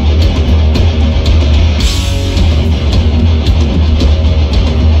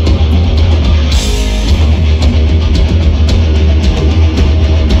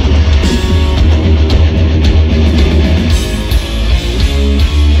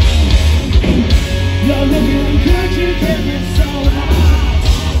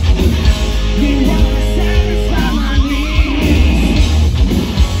 Satisfy my needs.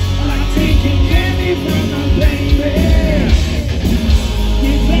 I'm taking everything.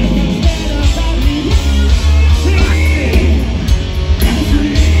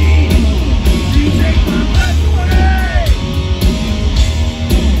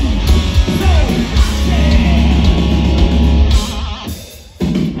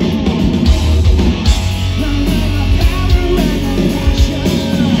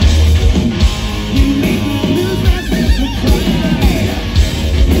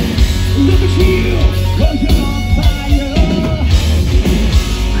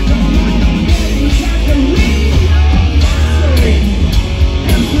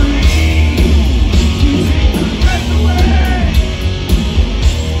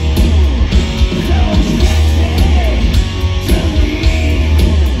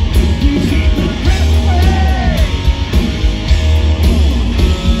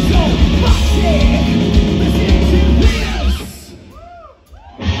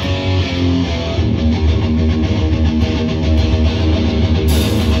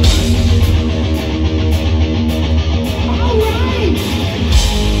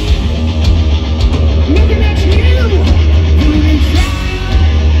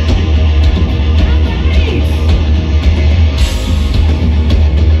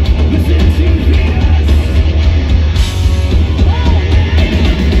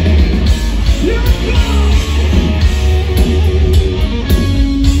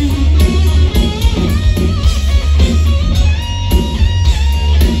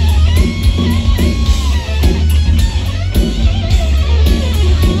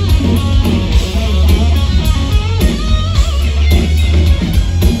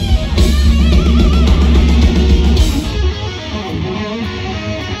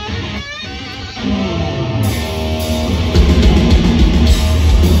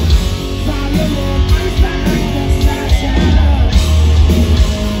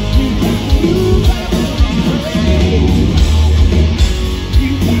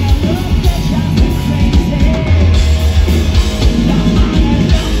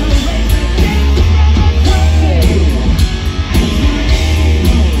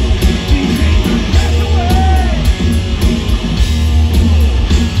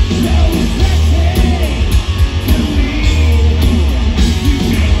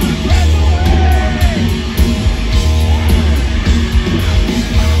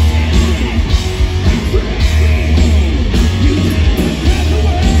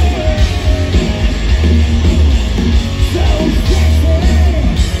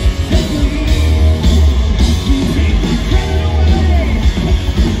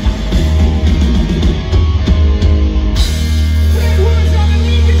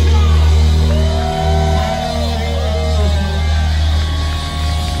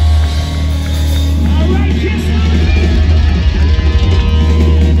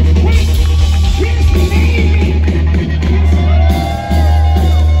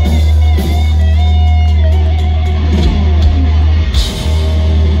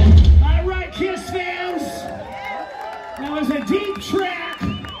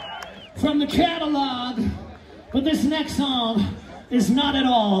 not at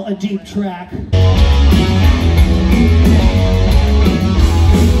all a deep track.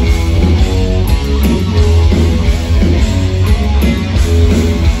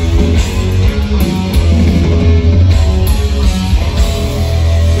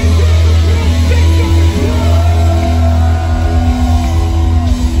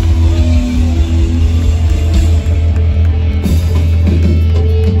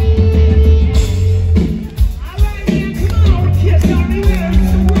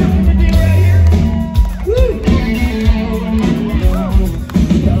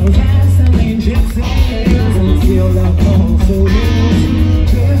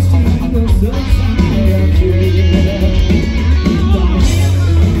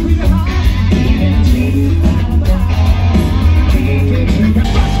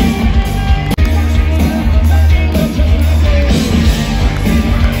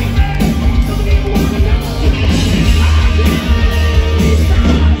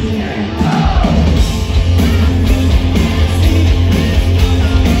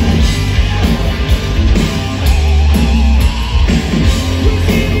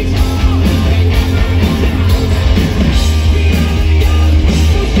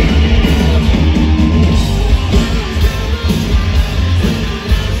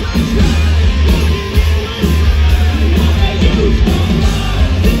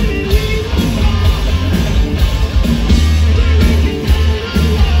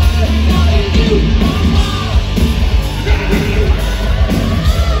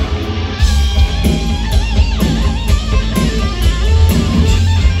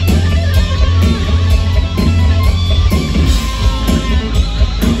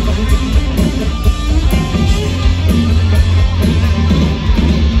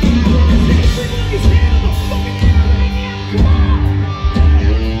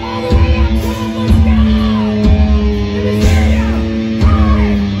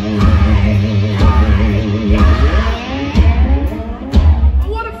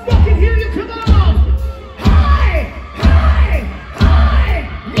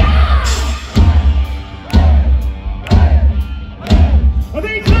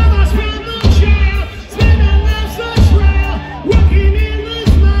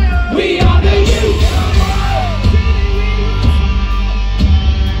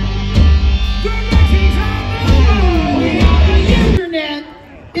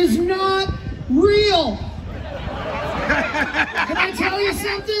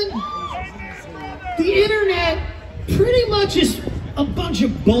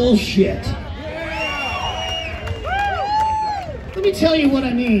 Bullshit. Let me tell you what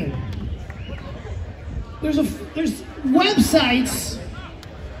I mean. There's websites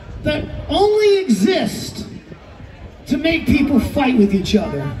that only exist to make people fight with each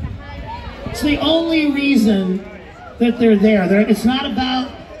other. It's the only reason that they're there. It's not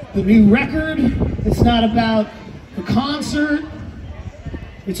about the new record. It's not about the concert.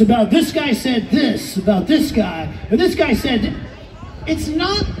 It's about this guy said this about this guy, or this guy said. It's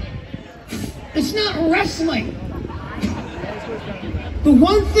not wrestling. The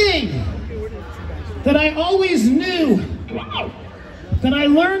one thing that I always knew, that I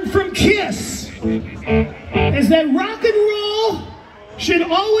learned from Kiss, is that rock and roll should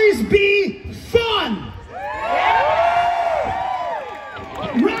always be fun.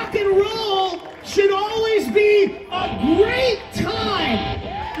 Rock and roll should always be a great time.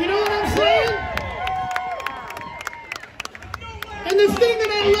 You know what I'm saying? And the thing that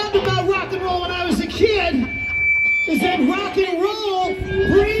I loved about rock and roll when I was a kid is that rock and roll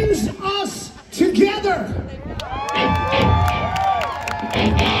brings us together.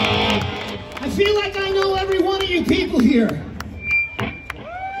 I feel like I know every one of you people here.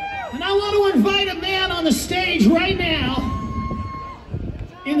 And I want to invite a man on the stage right now.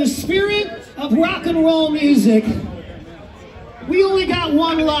 In the spirit of rock and roll music, we only got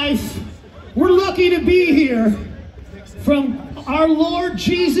one life. We're lucky to be here. From our Lord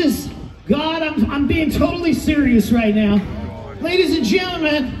Jesus, God, I'm being totally serious right now. Ladies and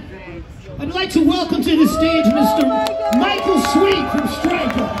gentlemen, I'd like to welcome to the stage Mr. Michael Sweet from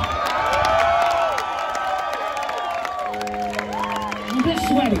Striker. I'm a bit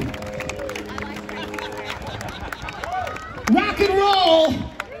sweaty. Rock and roll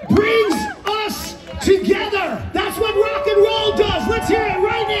brings us together. That's what rock and roll does. Let's hear it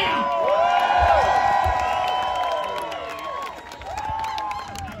right now.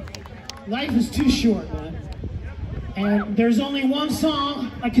 Life is too short, man. And there's only one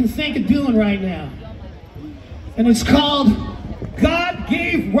song I can think of doing right now. And it's called God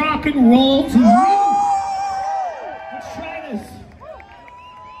Gave Rock and Roll to You. Let's try this.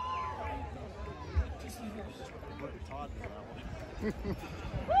 Todd.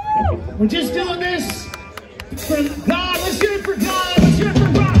 We're just doing this for God. Let's do it for God. Let's do it for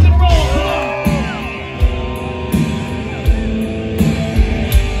rock and roll. Come on.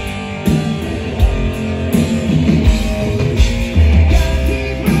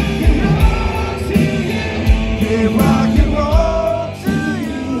 Rock and roll to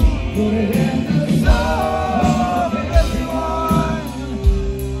you, put it in the soul of everyone.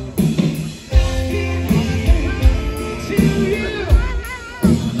 To you.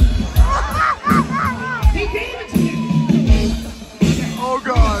 He gave it to you. Oh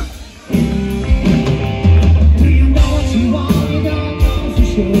God. Do you know what you want? You don't know for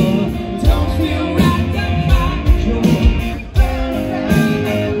sure. Don't feel right, then find the cure. Burn around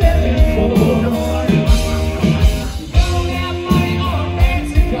and let it fall.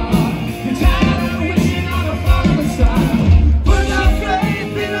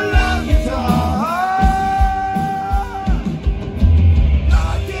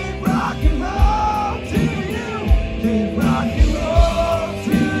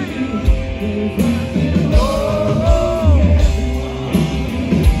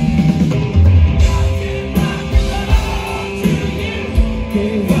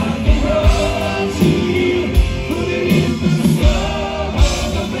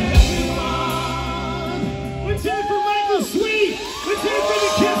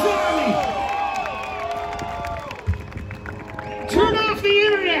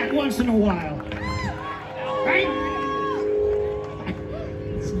 Once in a while, right?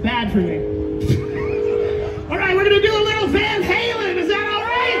 It's bad for me. All right, we're gonna do a little Van Halen. Is that all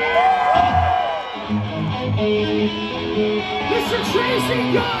right? Mr.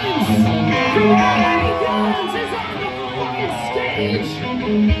 Tracii Guns from LA Guns is on the fucking stage.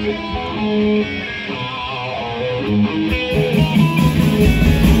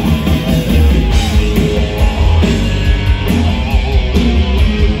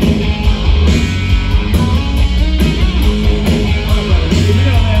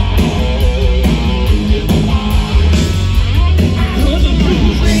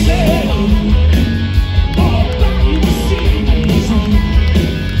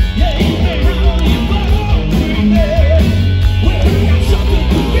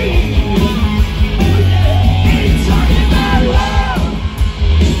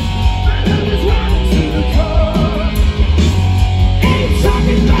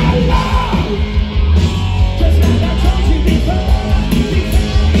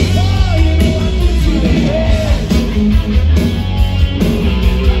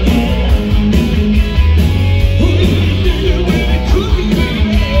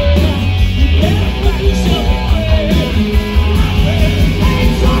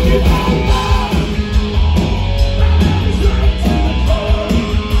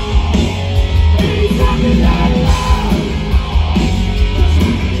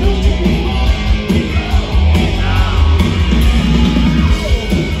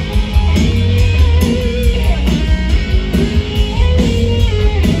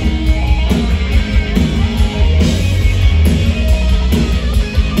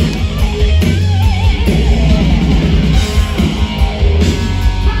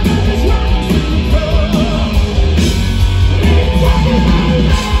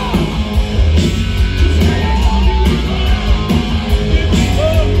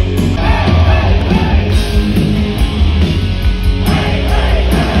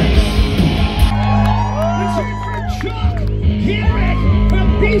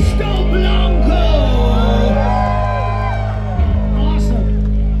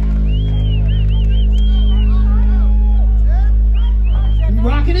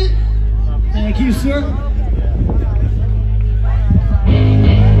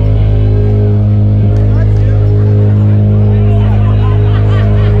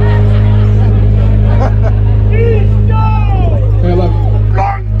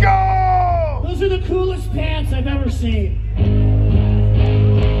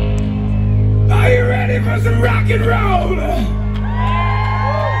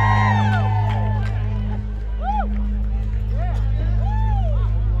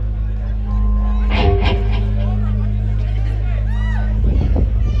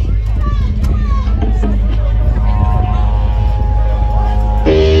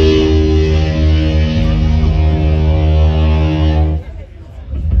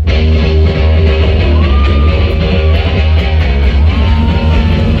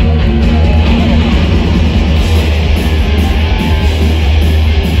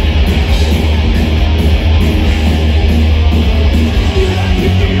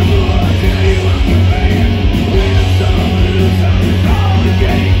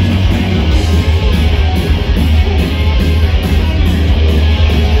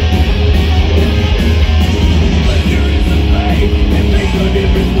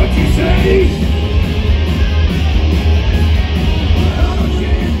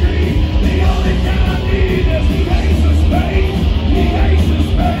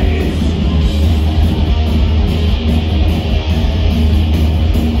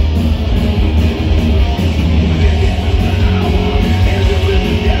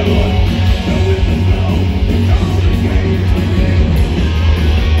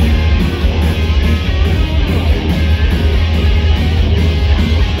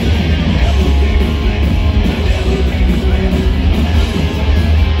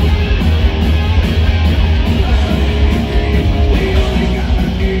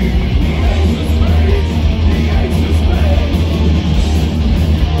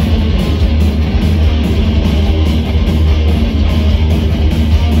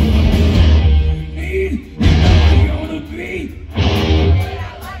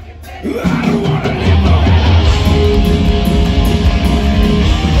 Come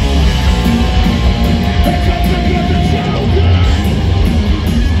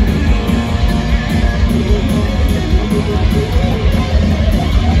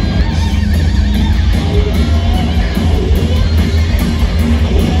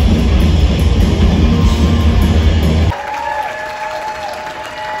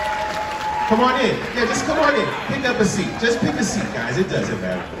on in. Yeah, just come on in. Pick up a seat. Just pick a seat, guys. It doesn't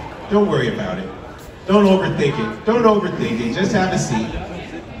matter. Don't worry about it. Don't overthink it. Don't overthink it. Just have a seat.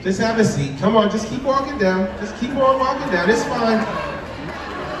 Just have a seat. Come on, just keep walking down. Just keep on walking down. It's fine.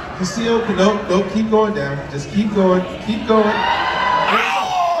 You see, nope, keep going down. Just keep going. Keep going.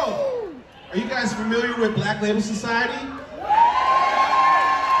 Oh! Are you guys familiar with Black Label Society?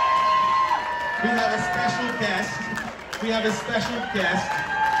 We have a special guest. We have a special guest.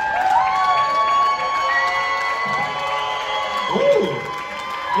 Ooh,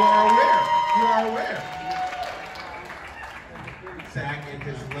 you are aware. You are aware. Zach and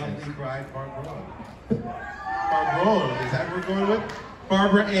his lovely bride, Barbara. Barbara, is that what we're going with?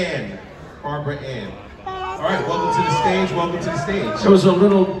 Barbara Ann. Barbara Ann. All right, welcome to the stage. Welcome to the stage. There was a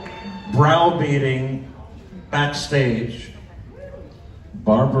little browbeating backstage.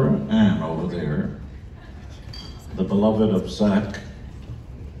 Barbara Ann over there, the beloved of Zach,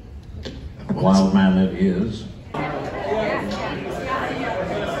 wild man that he is.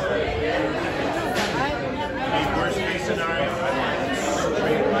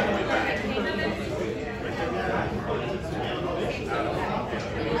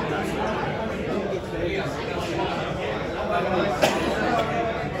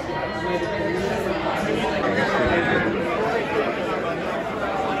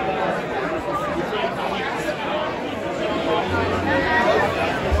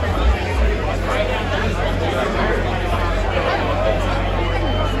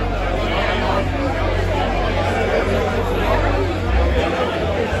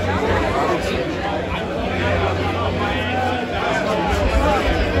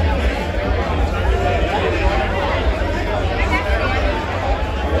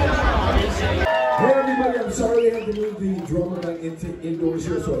 Indoors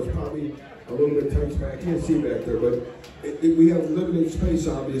here, so it's probably a little bit tight back. I can't see back there, but we have limited space,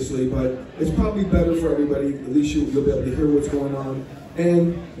 obviously, but it's probably better for everybody. At least you'll be able to hear what's going on,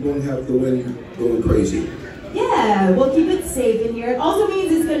 and you won't have the wind going crazy. Yeah, we'll keep it safe in here. It also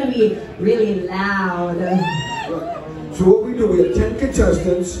means it's going to be really loud. Right. So what we do, we have 10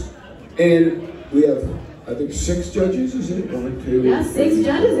 contestants, and we have, I think, 6 judges, is it? 1, 2, yeah, 6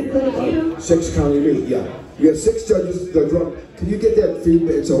 judges, including you. 6 counting me, yeah. We have 6 judges. The drum. Can you get that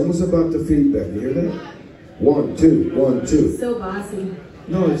feedback? It's almost about the feedback. You hear that? 1, 2, 1, 2. So bossy.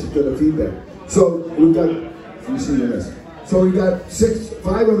 No, it's a bit of feedback. So we've got. Let me see this. So we got 5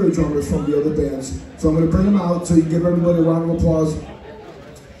 other drummers from the other bands. So I'm going to bring them out so you can give everybody a round of applause.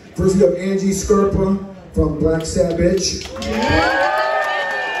 First we have Angie Scarpa from Black Sabbath.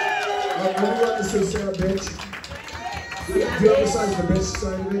 Everyone to say Sad Bitch. Do you emphasize the bitch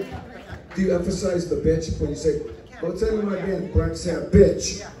side of it? Do you emphasize the bitch when you say, well, tell me my band, Brent said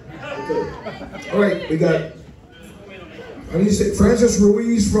bitch. Okay. All right, we got, how do you say, Francis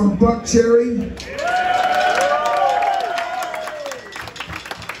Ruiz from Buck Cherry.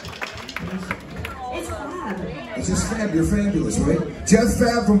 It's Fab. It's just Fab, you're fabulous, right? Jeff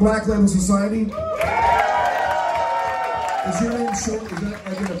Fab from Black Label Society. Is your name short? Is that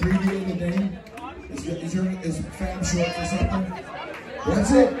like an abbreviated name? Is Fab short for something?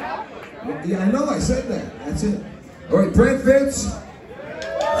 That's it. Yeah, I know, I said that. That's it. All right, Brent Fitz. Who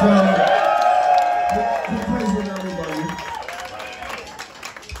plays with everybody?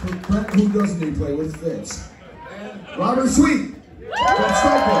 Brent, who doesn't he play with? Fitz. Robert Sweet. From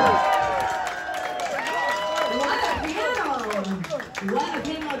Stockholm. What a panel. What a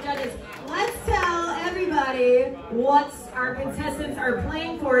panel of judges. Let's tell everybody what our contestants are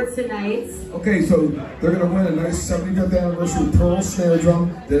playing for tonight. Okay, so they're going to win a nice 75th anniversary Pearl snare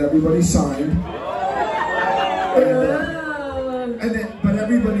drum that everybody signed. But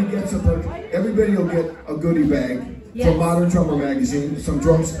everybody gets everybody will get a goodie bag from Modern Drummer magazine. Some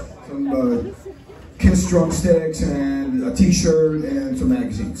drums, some Kiss drumsticks, and a T-shirt, and some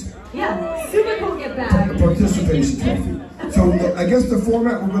magazines. Yeah, super cool get back. A participation trophy. So I guess the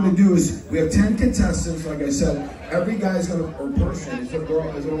format we're going to do is we have 10 contestants, like I said. Every guy's going to, or person, is it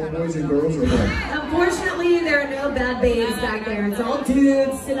all boys and girls or what? Unfortunately, there are no bad babes back there. It's all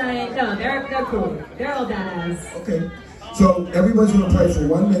dudes tonight. No, they're cool. They're all badass. Okay. So everybody's going to play for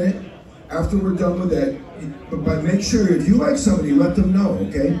 1 minute. after we're done with that, but make sure if you like somebody, let them know,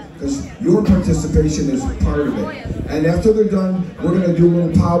 okay? Because your participation is part of it. And after they're done, we're gonna do a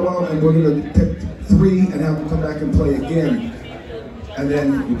little powwow, and we're gonna pick 3 and have them come back and play again. And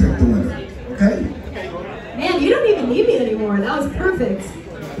then we pick the winner, okay? Man, you don't even need me anymore. That was perfect.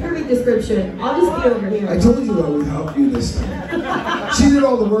 Perfect description. I'll just be over here. I told you I would help you this time. She did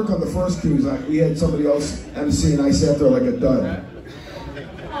all the work on the first cruise. We had somebody else MC, and I sat there like a dud.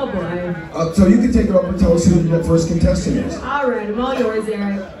 Oh boy. So you can take it up and tell us who the first contestant is. All right, I'm all yours,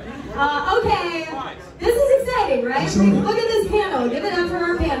 Eric. Okay, this is exciting, right? Look at this panel. Give it up for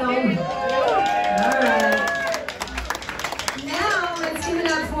our panel. All right. Now let's give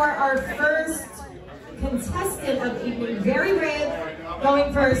it up for our first contestant of the evening. Very brave.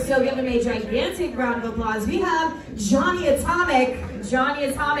 Going first, so give him a gigantic round of applause. We have Johnny Atomic. Johnny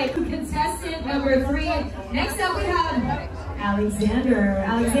Atomic, contestant number 3. Next up we have Alexander.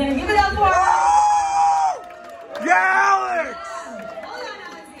 Alexander, give it up for Yeah, Alex! Hold on,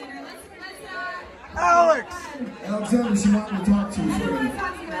 Alexander. Let's Alex! Alexander, she wanted to talk to you. I don't want to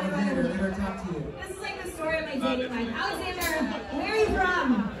talk to you, Alexander. Let her talk to you. This is like the story of my dating life. Alexander, where are you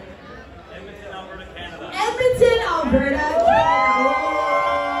from? Edmonton, Alberta, Canada. Edmonton, Alberta, Canada.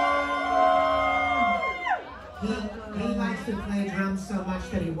 He likes to play drums so much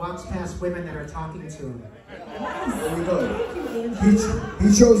that he walks past women that are talking to him. There we go. He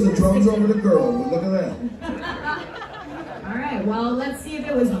chose the drums over the girl. Look at that. All right, well, let's see if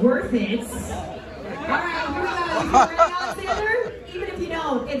it was worth it. All right, here we go. You ready, Alexander? Even if you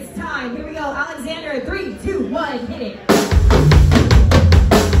don't, it's time. Here we go. Alexander, 3, 2, 1, hit it.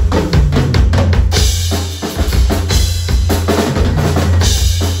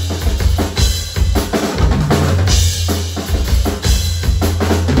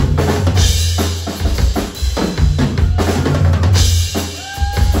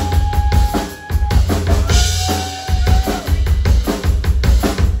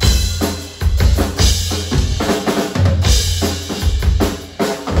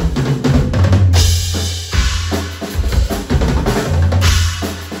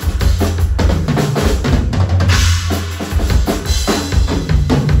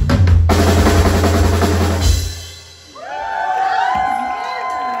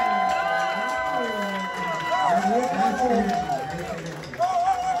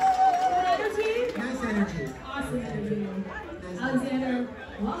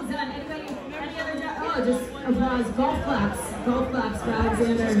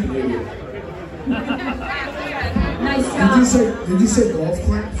 Did you say golf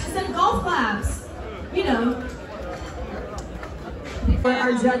claps? I said golf claps. You know. For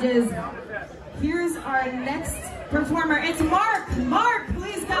our judges, here's our next performer. It's Mark. Mark,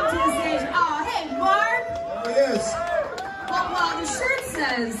 please come to the stage. Oh, hey, Mark. Oh, yes. Well, the shirt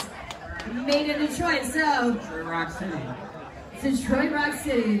says made in Detroit, so. Detroit Rock City. Detroit Rock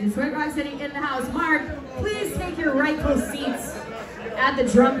City. Detroit Rock City in the house. Mark, please take your rightful seats at the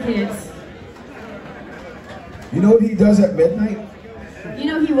drum kits. You know what he does at midnight? You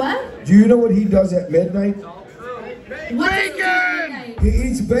know he what? Do you know what he does at midnight? Bacon! He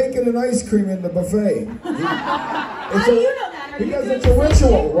eats bacon and ice cream in the buffet. How do you know that? Because it's a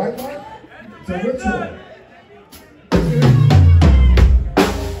ritual, right, Mark? It's a ritual.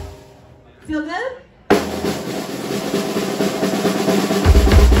 Feel good?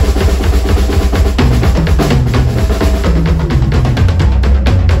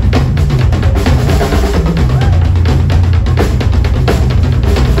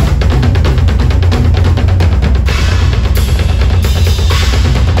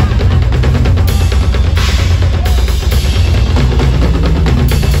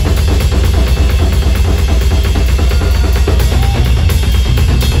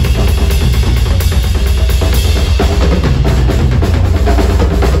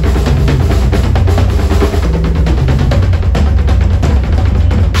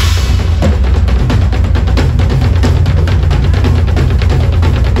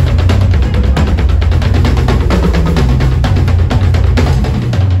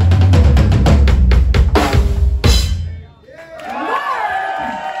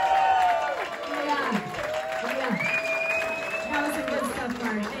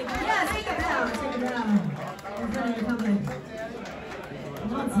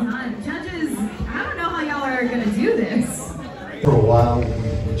 For a while,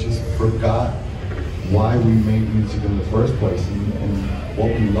 we just forgot why we made music in the first place and what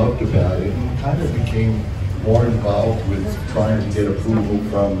we loved about it, and kind of became more involved with trying to get approval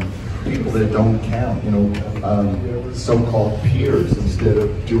from people that don't count, you know, so-called peers, instead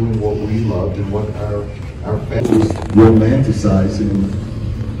of doing what we loved and what our family was romanticizing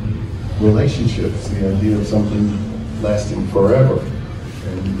relationships, the idea of something lasting forever.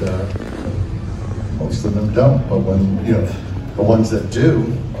 And most of them don't, but when, you know, the ones that do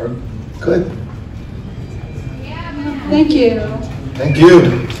are good. Thank you. Thank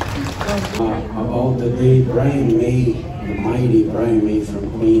you. About the day Brian May, the mighty Brian May from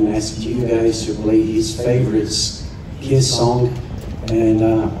Queen, asked you guys to play his favorite Kiss song, and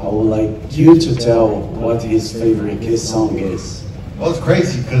I would like you to tell what his favorite Kiss song is. Well, it's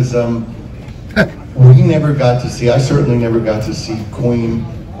crazy because we never got to see, I certainly never got to see Queen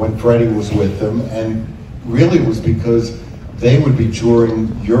when Freddie was with them, and really it was because they would be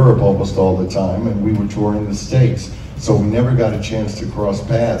touring Europe almost all the time, and we were touring the States, so we never got a chance to cross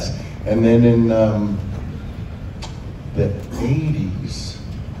paths. And then in the 80s,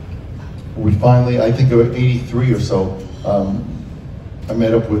 we finally, I think it was 83 or so, I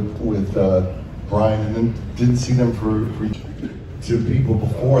met up with Brian, and then didn't see them for to people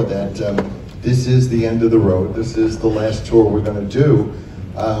before that. This is the end of the road. This is the last tour we're going to do.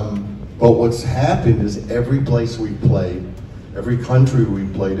 But what's happened is every place we played, every country we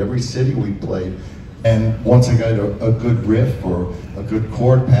played, every city we played, and once I got a good riff or a good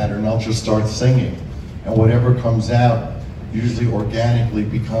chord pattern, I'll just start singing. And whatever comes out usually organically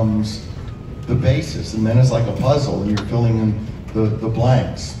becomes the basis. And then it's like a puzzle and you're filling in the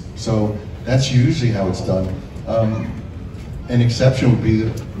blanks. So that's usually how it's done. An exception would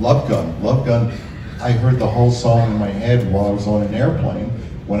be Love Gun. Love Gun, I heard the whole song in my head while I was on an airplane.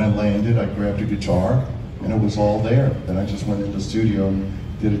 When I landed, I grabbed a guitar and it was all there. Then I just went into the studio and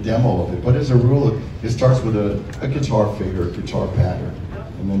did a demo of it. But as a rule, it starts with a guitar figure, a guitar pattern,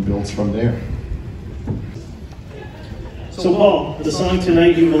 and then builds from there. So Paul, the song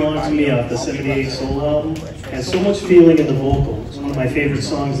Tonight You Belong to Me off the 78 Soul album has so much feeling in the vocal. It's one of my favorite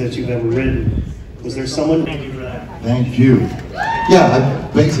songs that you've ever written. Was there someone thank you for that? Thank you. Yeah,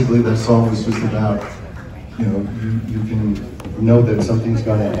 basically that song was just about, you know, you can know that something's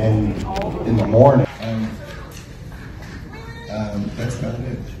going to end in the morning. That's about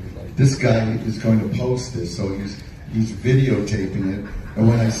it. This guy is going to post this, so he's videotaping it, and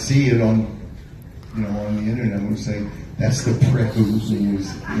when I see it on, you know, on the internet, I'm going to say, that's the prick who's in the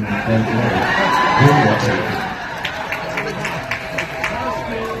front row videotaping.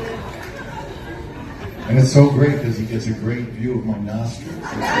 And it's so great because he gets a great view of my nostrils.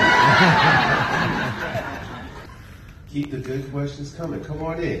 Keep the good questions coming. Come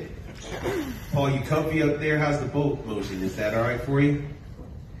on in. Paul, you comfy up there? How's the boat motion? Is that all right for you?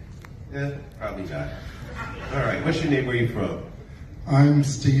 Yeah, probably not. All right, what's your name? Where are you from? I'm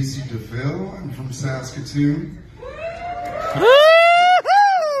Stacy DeVille. I'm from Saskatoon. I'm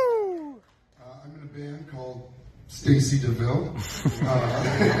in a band called Stacy DeVille.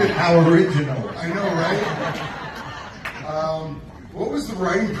 How original. I know, right? What was the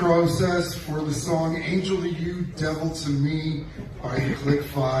writing process for the song Angel to You, Devil to Me by the Kulick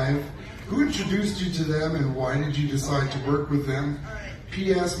 5? Who introduced you to them and why did you decide to work with them?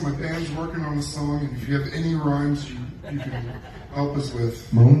 P.S. My band's working on a song, and if you have any rhymes you can help us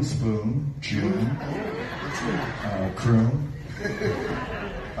with. Moon Spoon, June, Croon.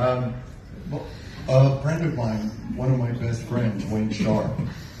 A friend of mine, one of my best friends, Wayne Sharp,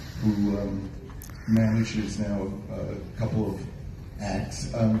 who manages now a couple of acts,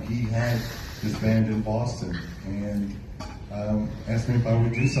 he had this band in Boston and asked me if I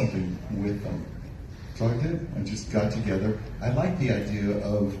would do something with them. So I did. I just got together. I like the idea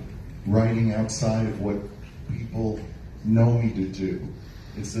of writing outside of what people know me to do.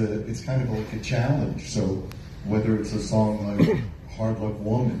 It's kind of like a challenge. So whether it's a song like Hard Luck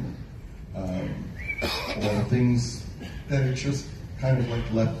Woman, or things that are just kind of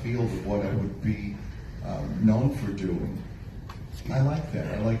like left field of what I would be known for doing. I like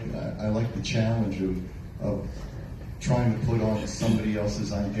that. I like the challenge of trying to put on somebody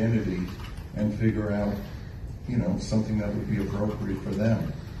else's identity and figure out, you know, something that would be appropriate for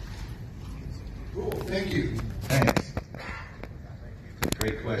them. Cool. Thank you. Thanks.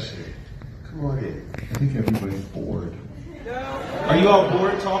 Great question. Come on in. I think everybody's bored. Are you all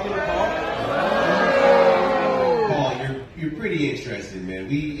bored talking to Paul? Paul, you're pretty interesting, man.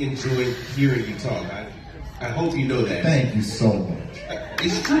 We enjoy hearing you talk. I hope you know that. Thank you so much.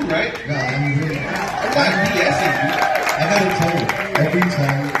 It's true, right? No, I'm really. I'm not BSing you. I gotta tell you, every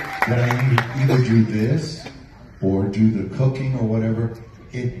time that I either do this or do the cooking or whatever,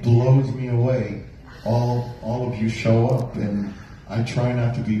 it blows me away. All of you show up, and I try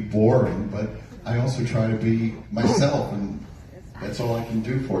not to be boring, but I also try to be myself, and that's all I can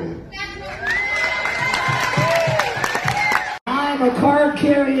do for you. I'm a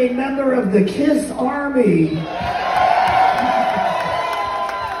card-carrying member of the KISS Army.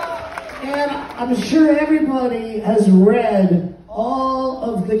 I'm sure everybody has read all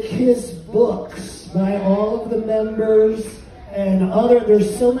of the KISS books by all of the members and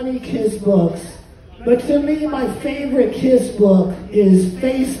there's so many KISS books. But to me, my favorite KISS book is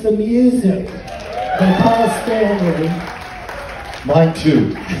Face the Music by Paul Stanley. Mine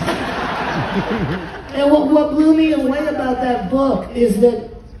too. And what blew me away about that book is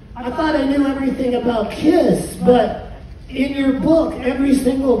that I thought I knew everything about KISS, but in your book, every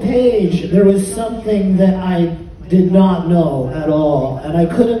single page, there was something that I did not know at all. And I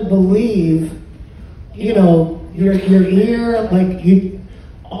couldn't believe, you know, your ear, like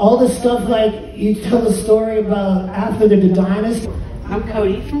all the stuff, like you tell a story about after the dynasty. I'm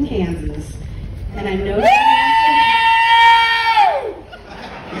Cody from Kansas, and I know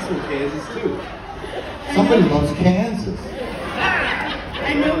He's from Kansas too. Somebody loves Kansas.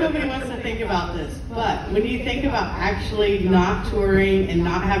 I know nobody wants to think about this, but when you think about actually not touring and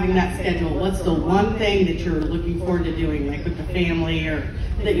not having that schedule, what's the one thing that you're looking forward to doing, like with the family, or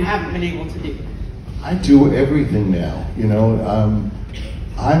that you haven't been able to do? I do everything now, you know.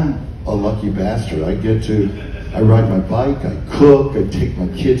 I'm a lucky bastard. I ride my bike, I cook, I take my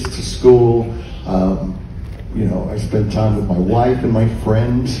kids to school, you know, I spend time with my wife and my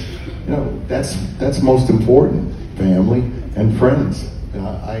friends. You know, that's most important, family and friends.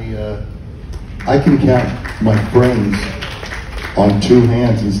 I can count my friends on 2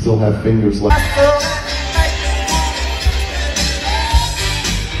 hands and still have fingers left.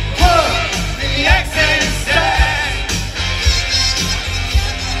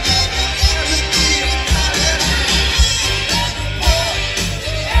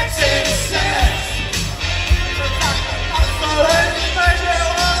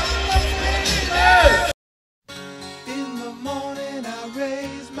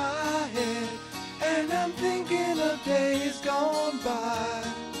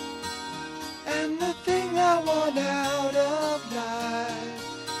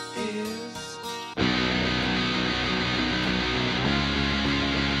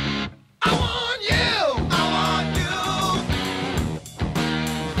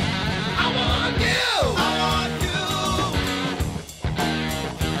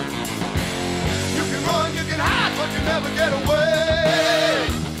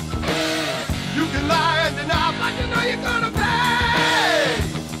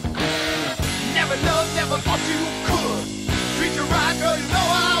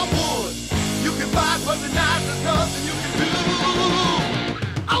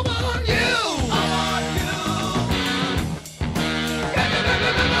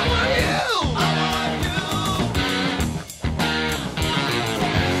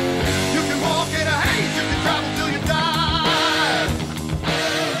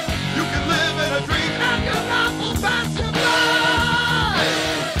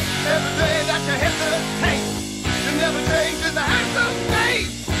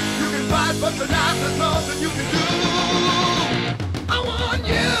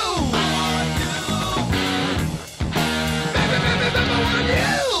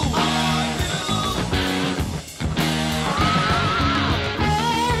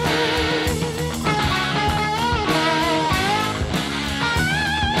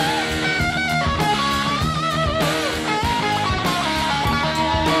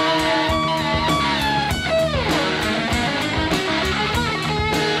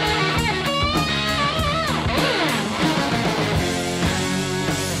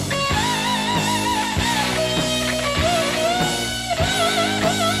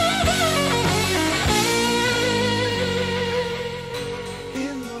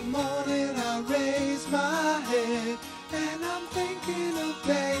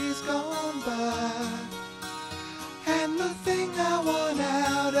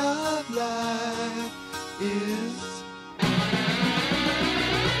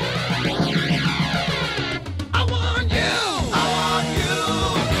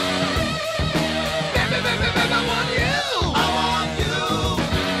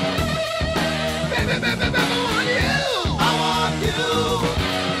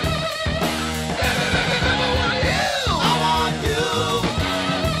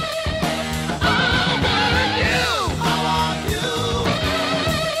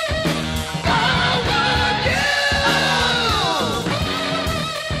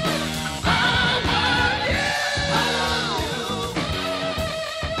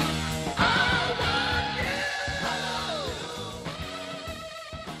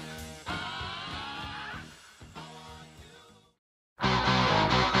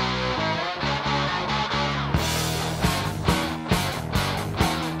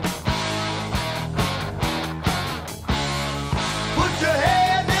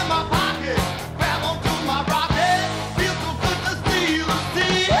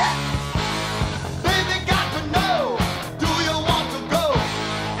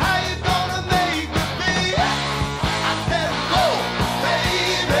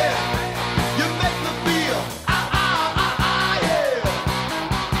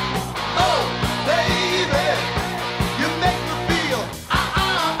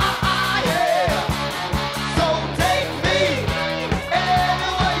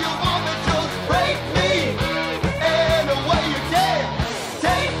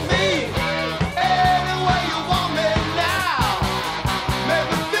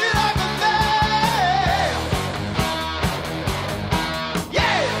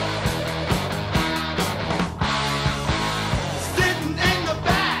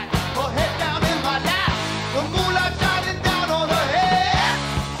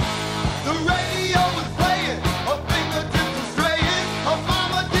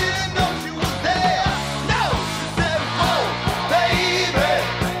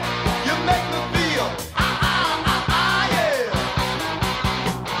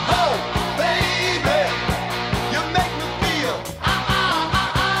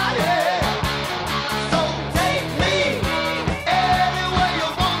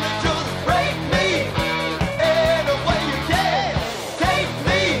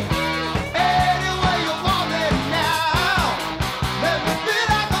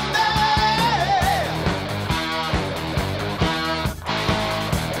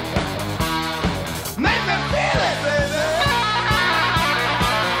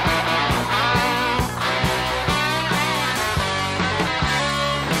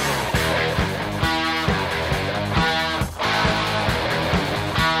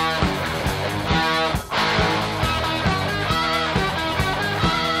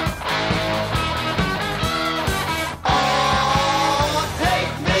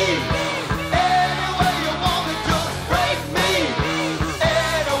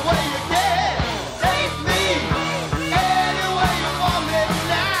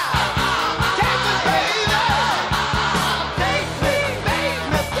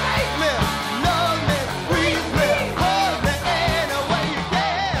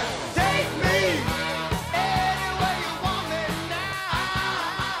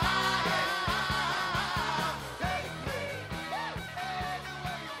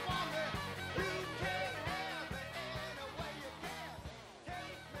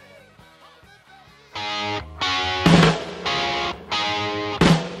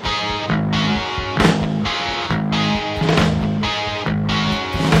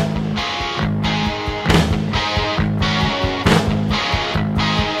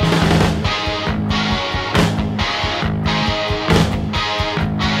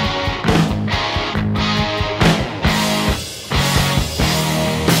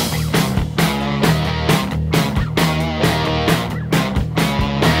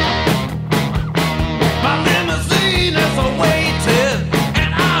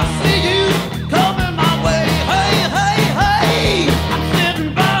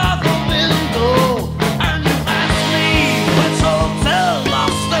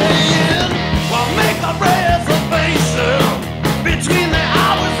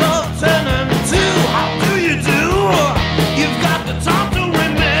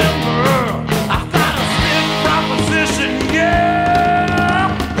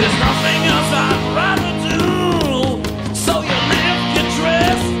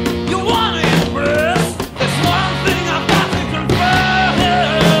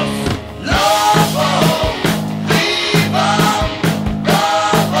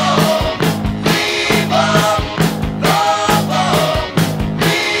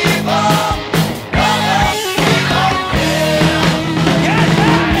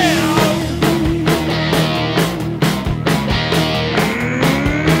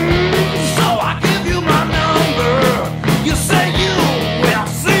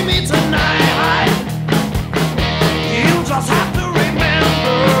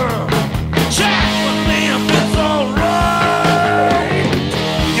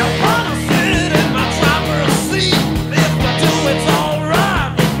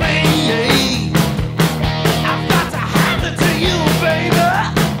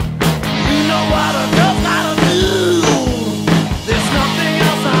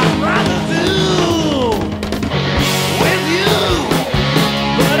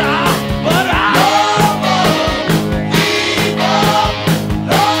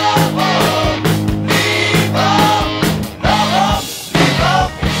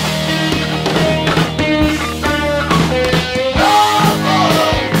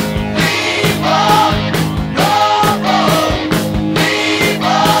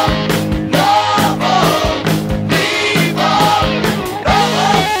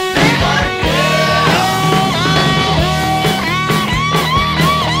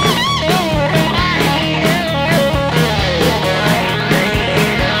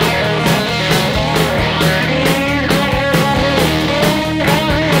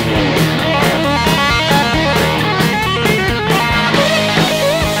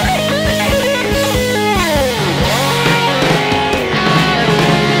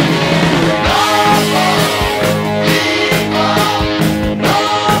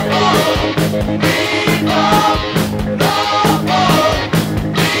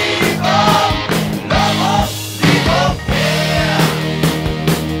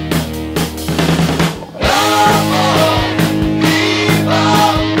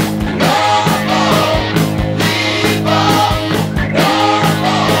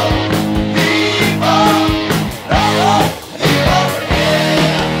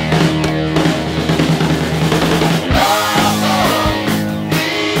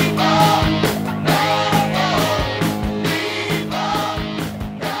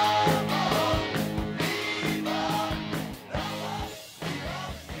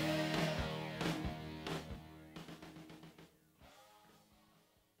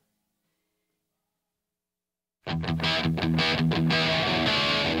 I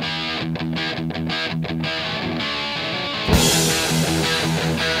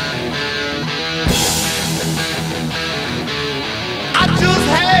just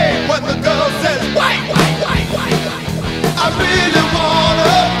hate when the girl says, wait, wait, wait, wait, wait. I really want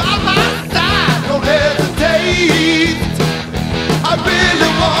her by my side, don't hesitate. I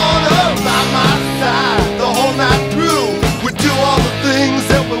really want her by my side the whole night through. We do all the things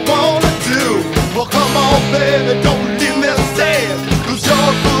that we want to do. Well, come on, baby, don't leave me sad, 'cause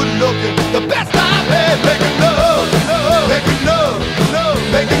you're good looking, the best I've had. Making love, love, making love, love,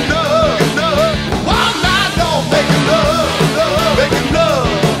 making love, love. All night long, making love, love, making love,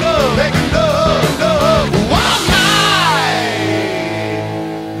 love, making love, love. All night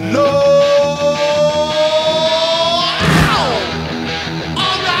long.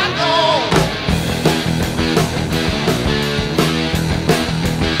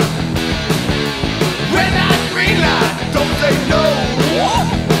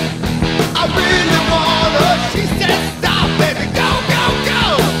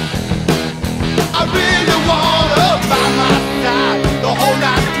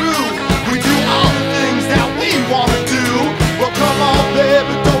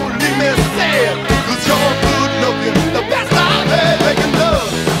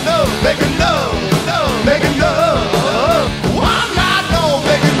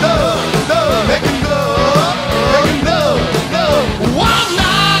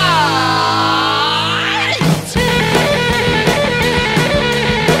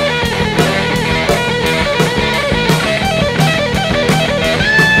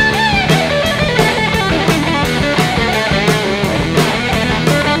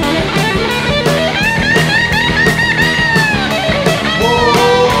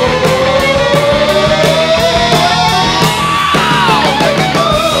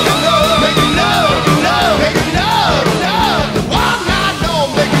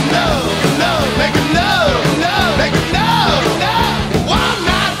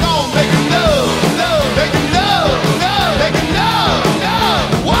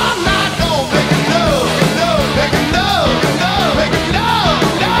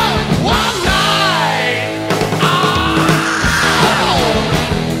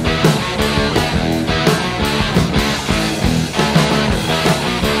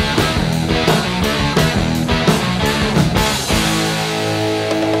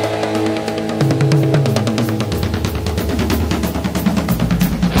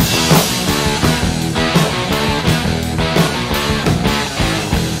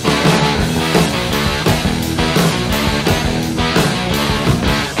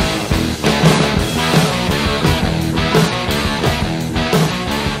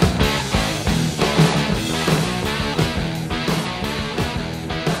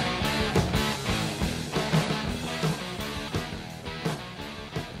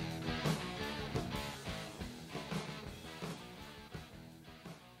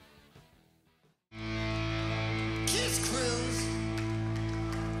 Cruise.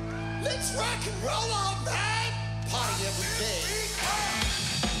 Let's rock and roll all night. Party every day.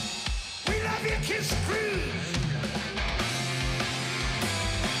 We love you, Kiss Cruise.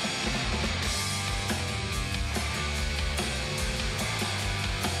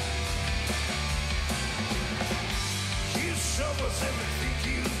 You show us everything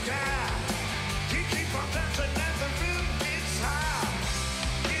you've got. You keep on dancing and the room gets high.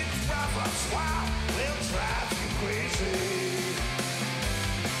 It's rough and wild, we'll drive you crazy.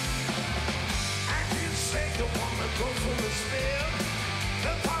 And you say you wanna go for a spin.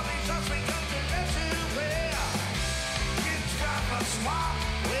 The party just begun to let you in.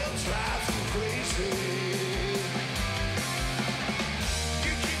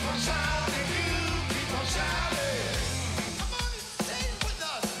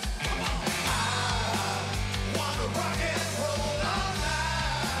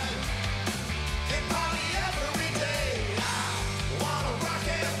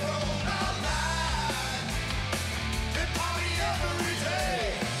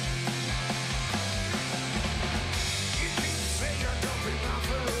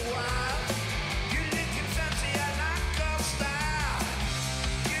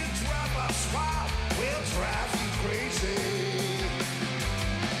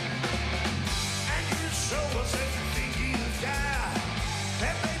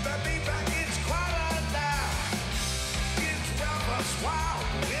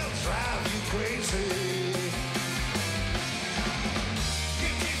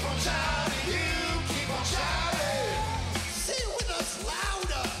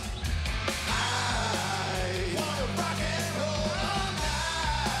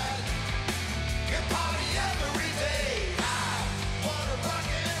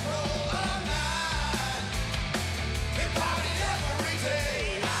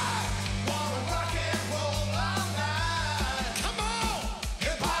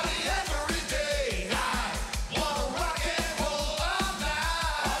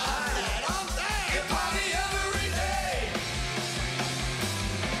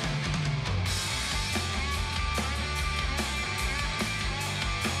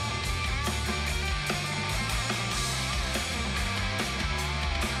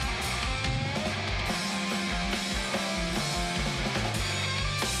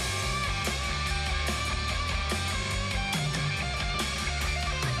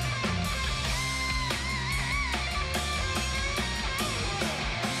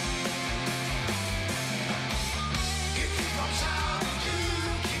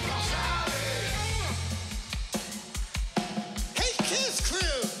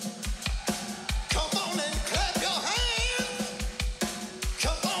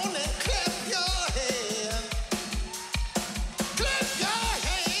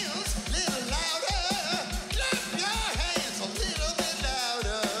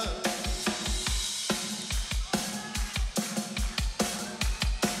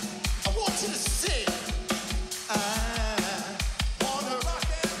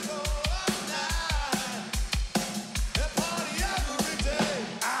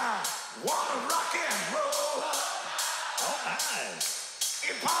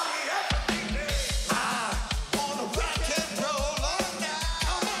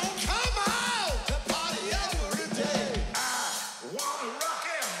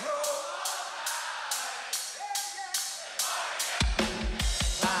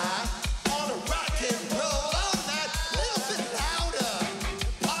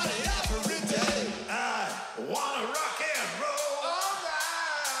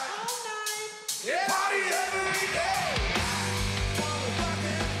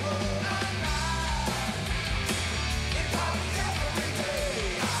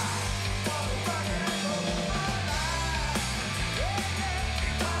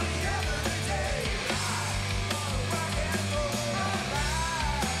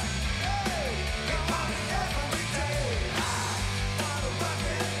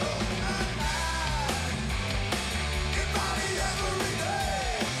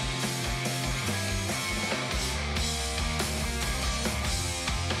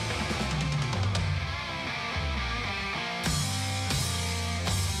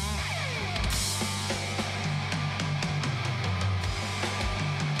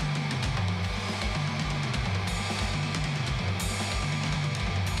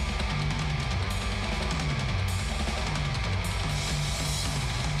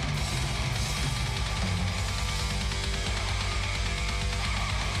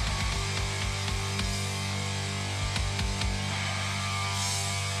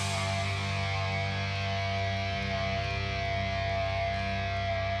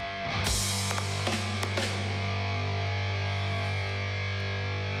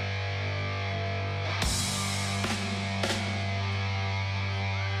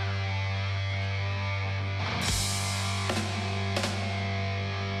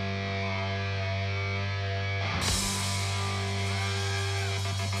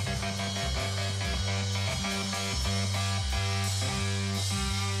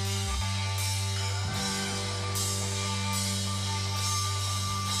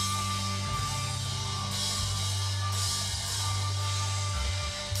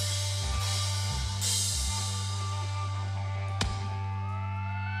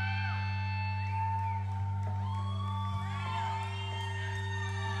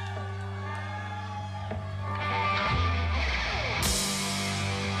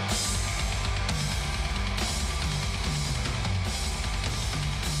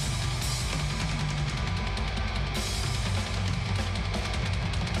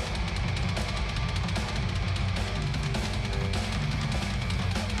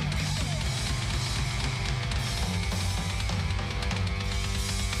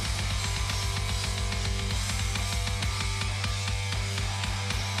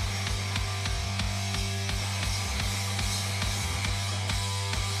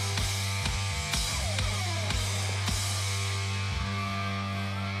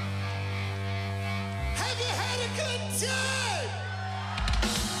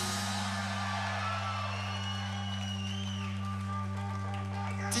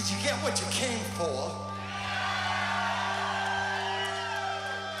 Did you get what you came for?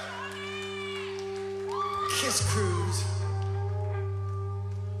 Kiss Kruise.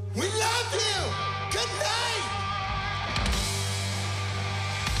 We love you. Good night.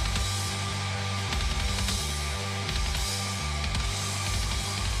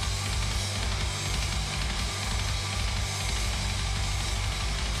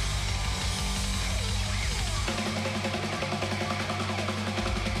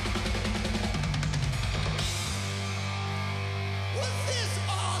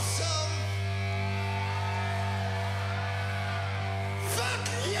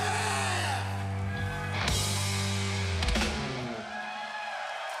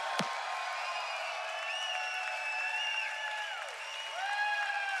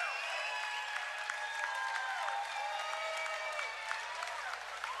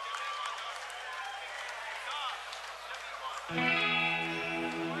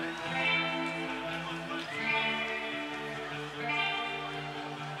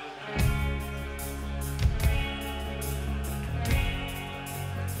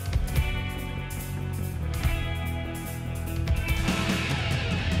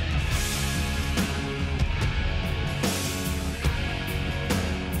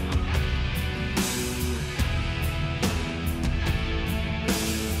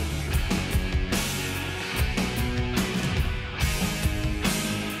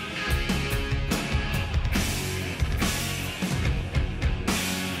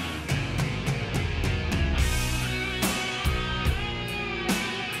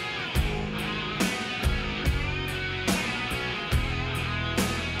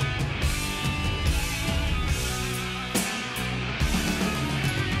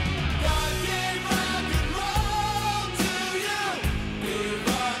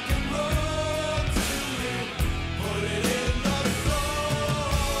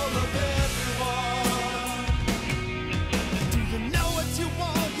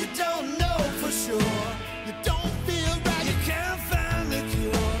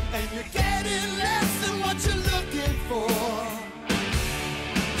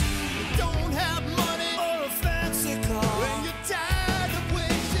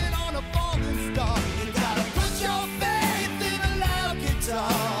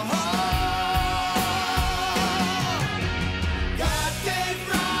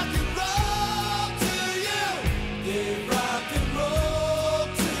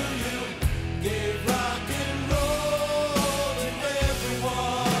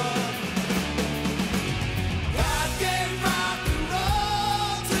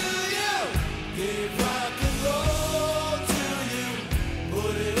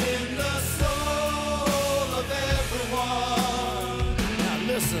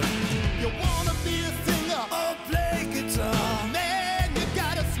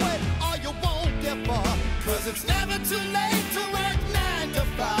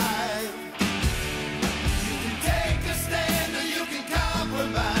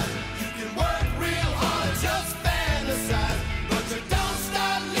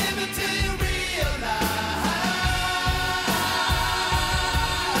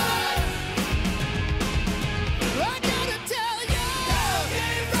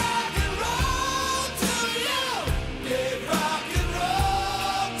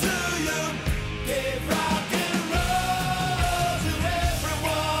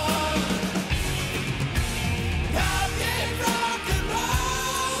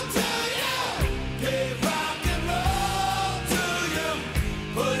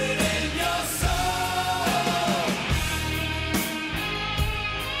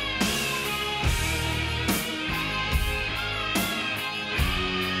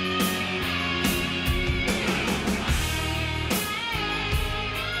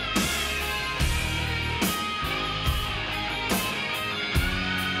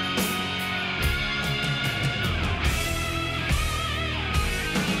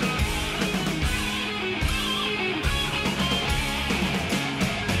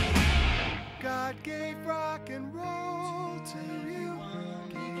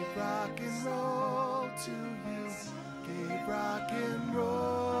 rock and roll to you, gave rock and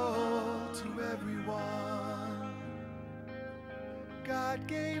roll to everyone. God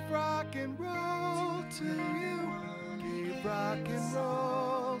gave rock and roll to you, gave rock and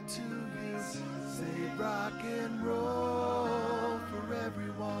roll to you, save rock and roll for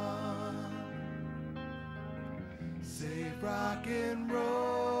everyone. Save rock and roll.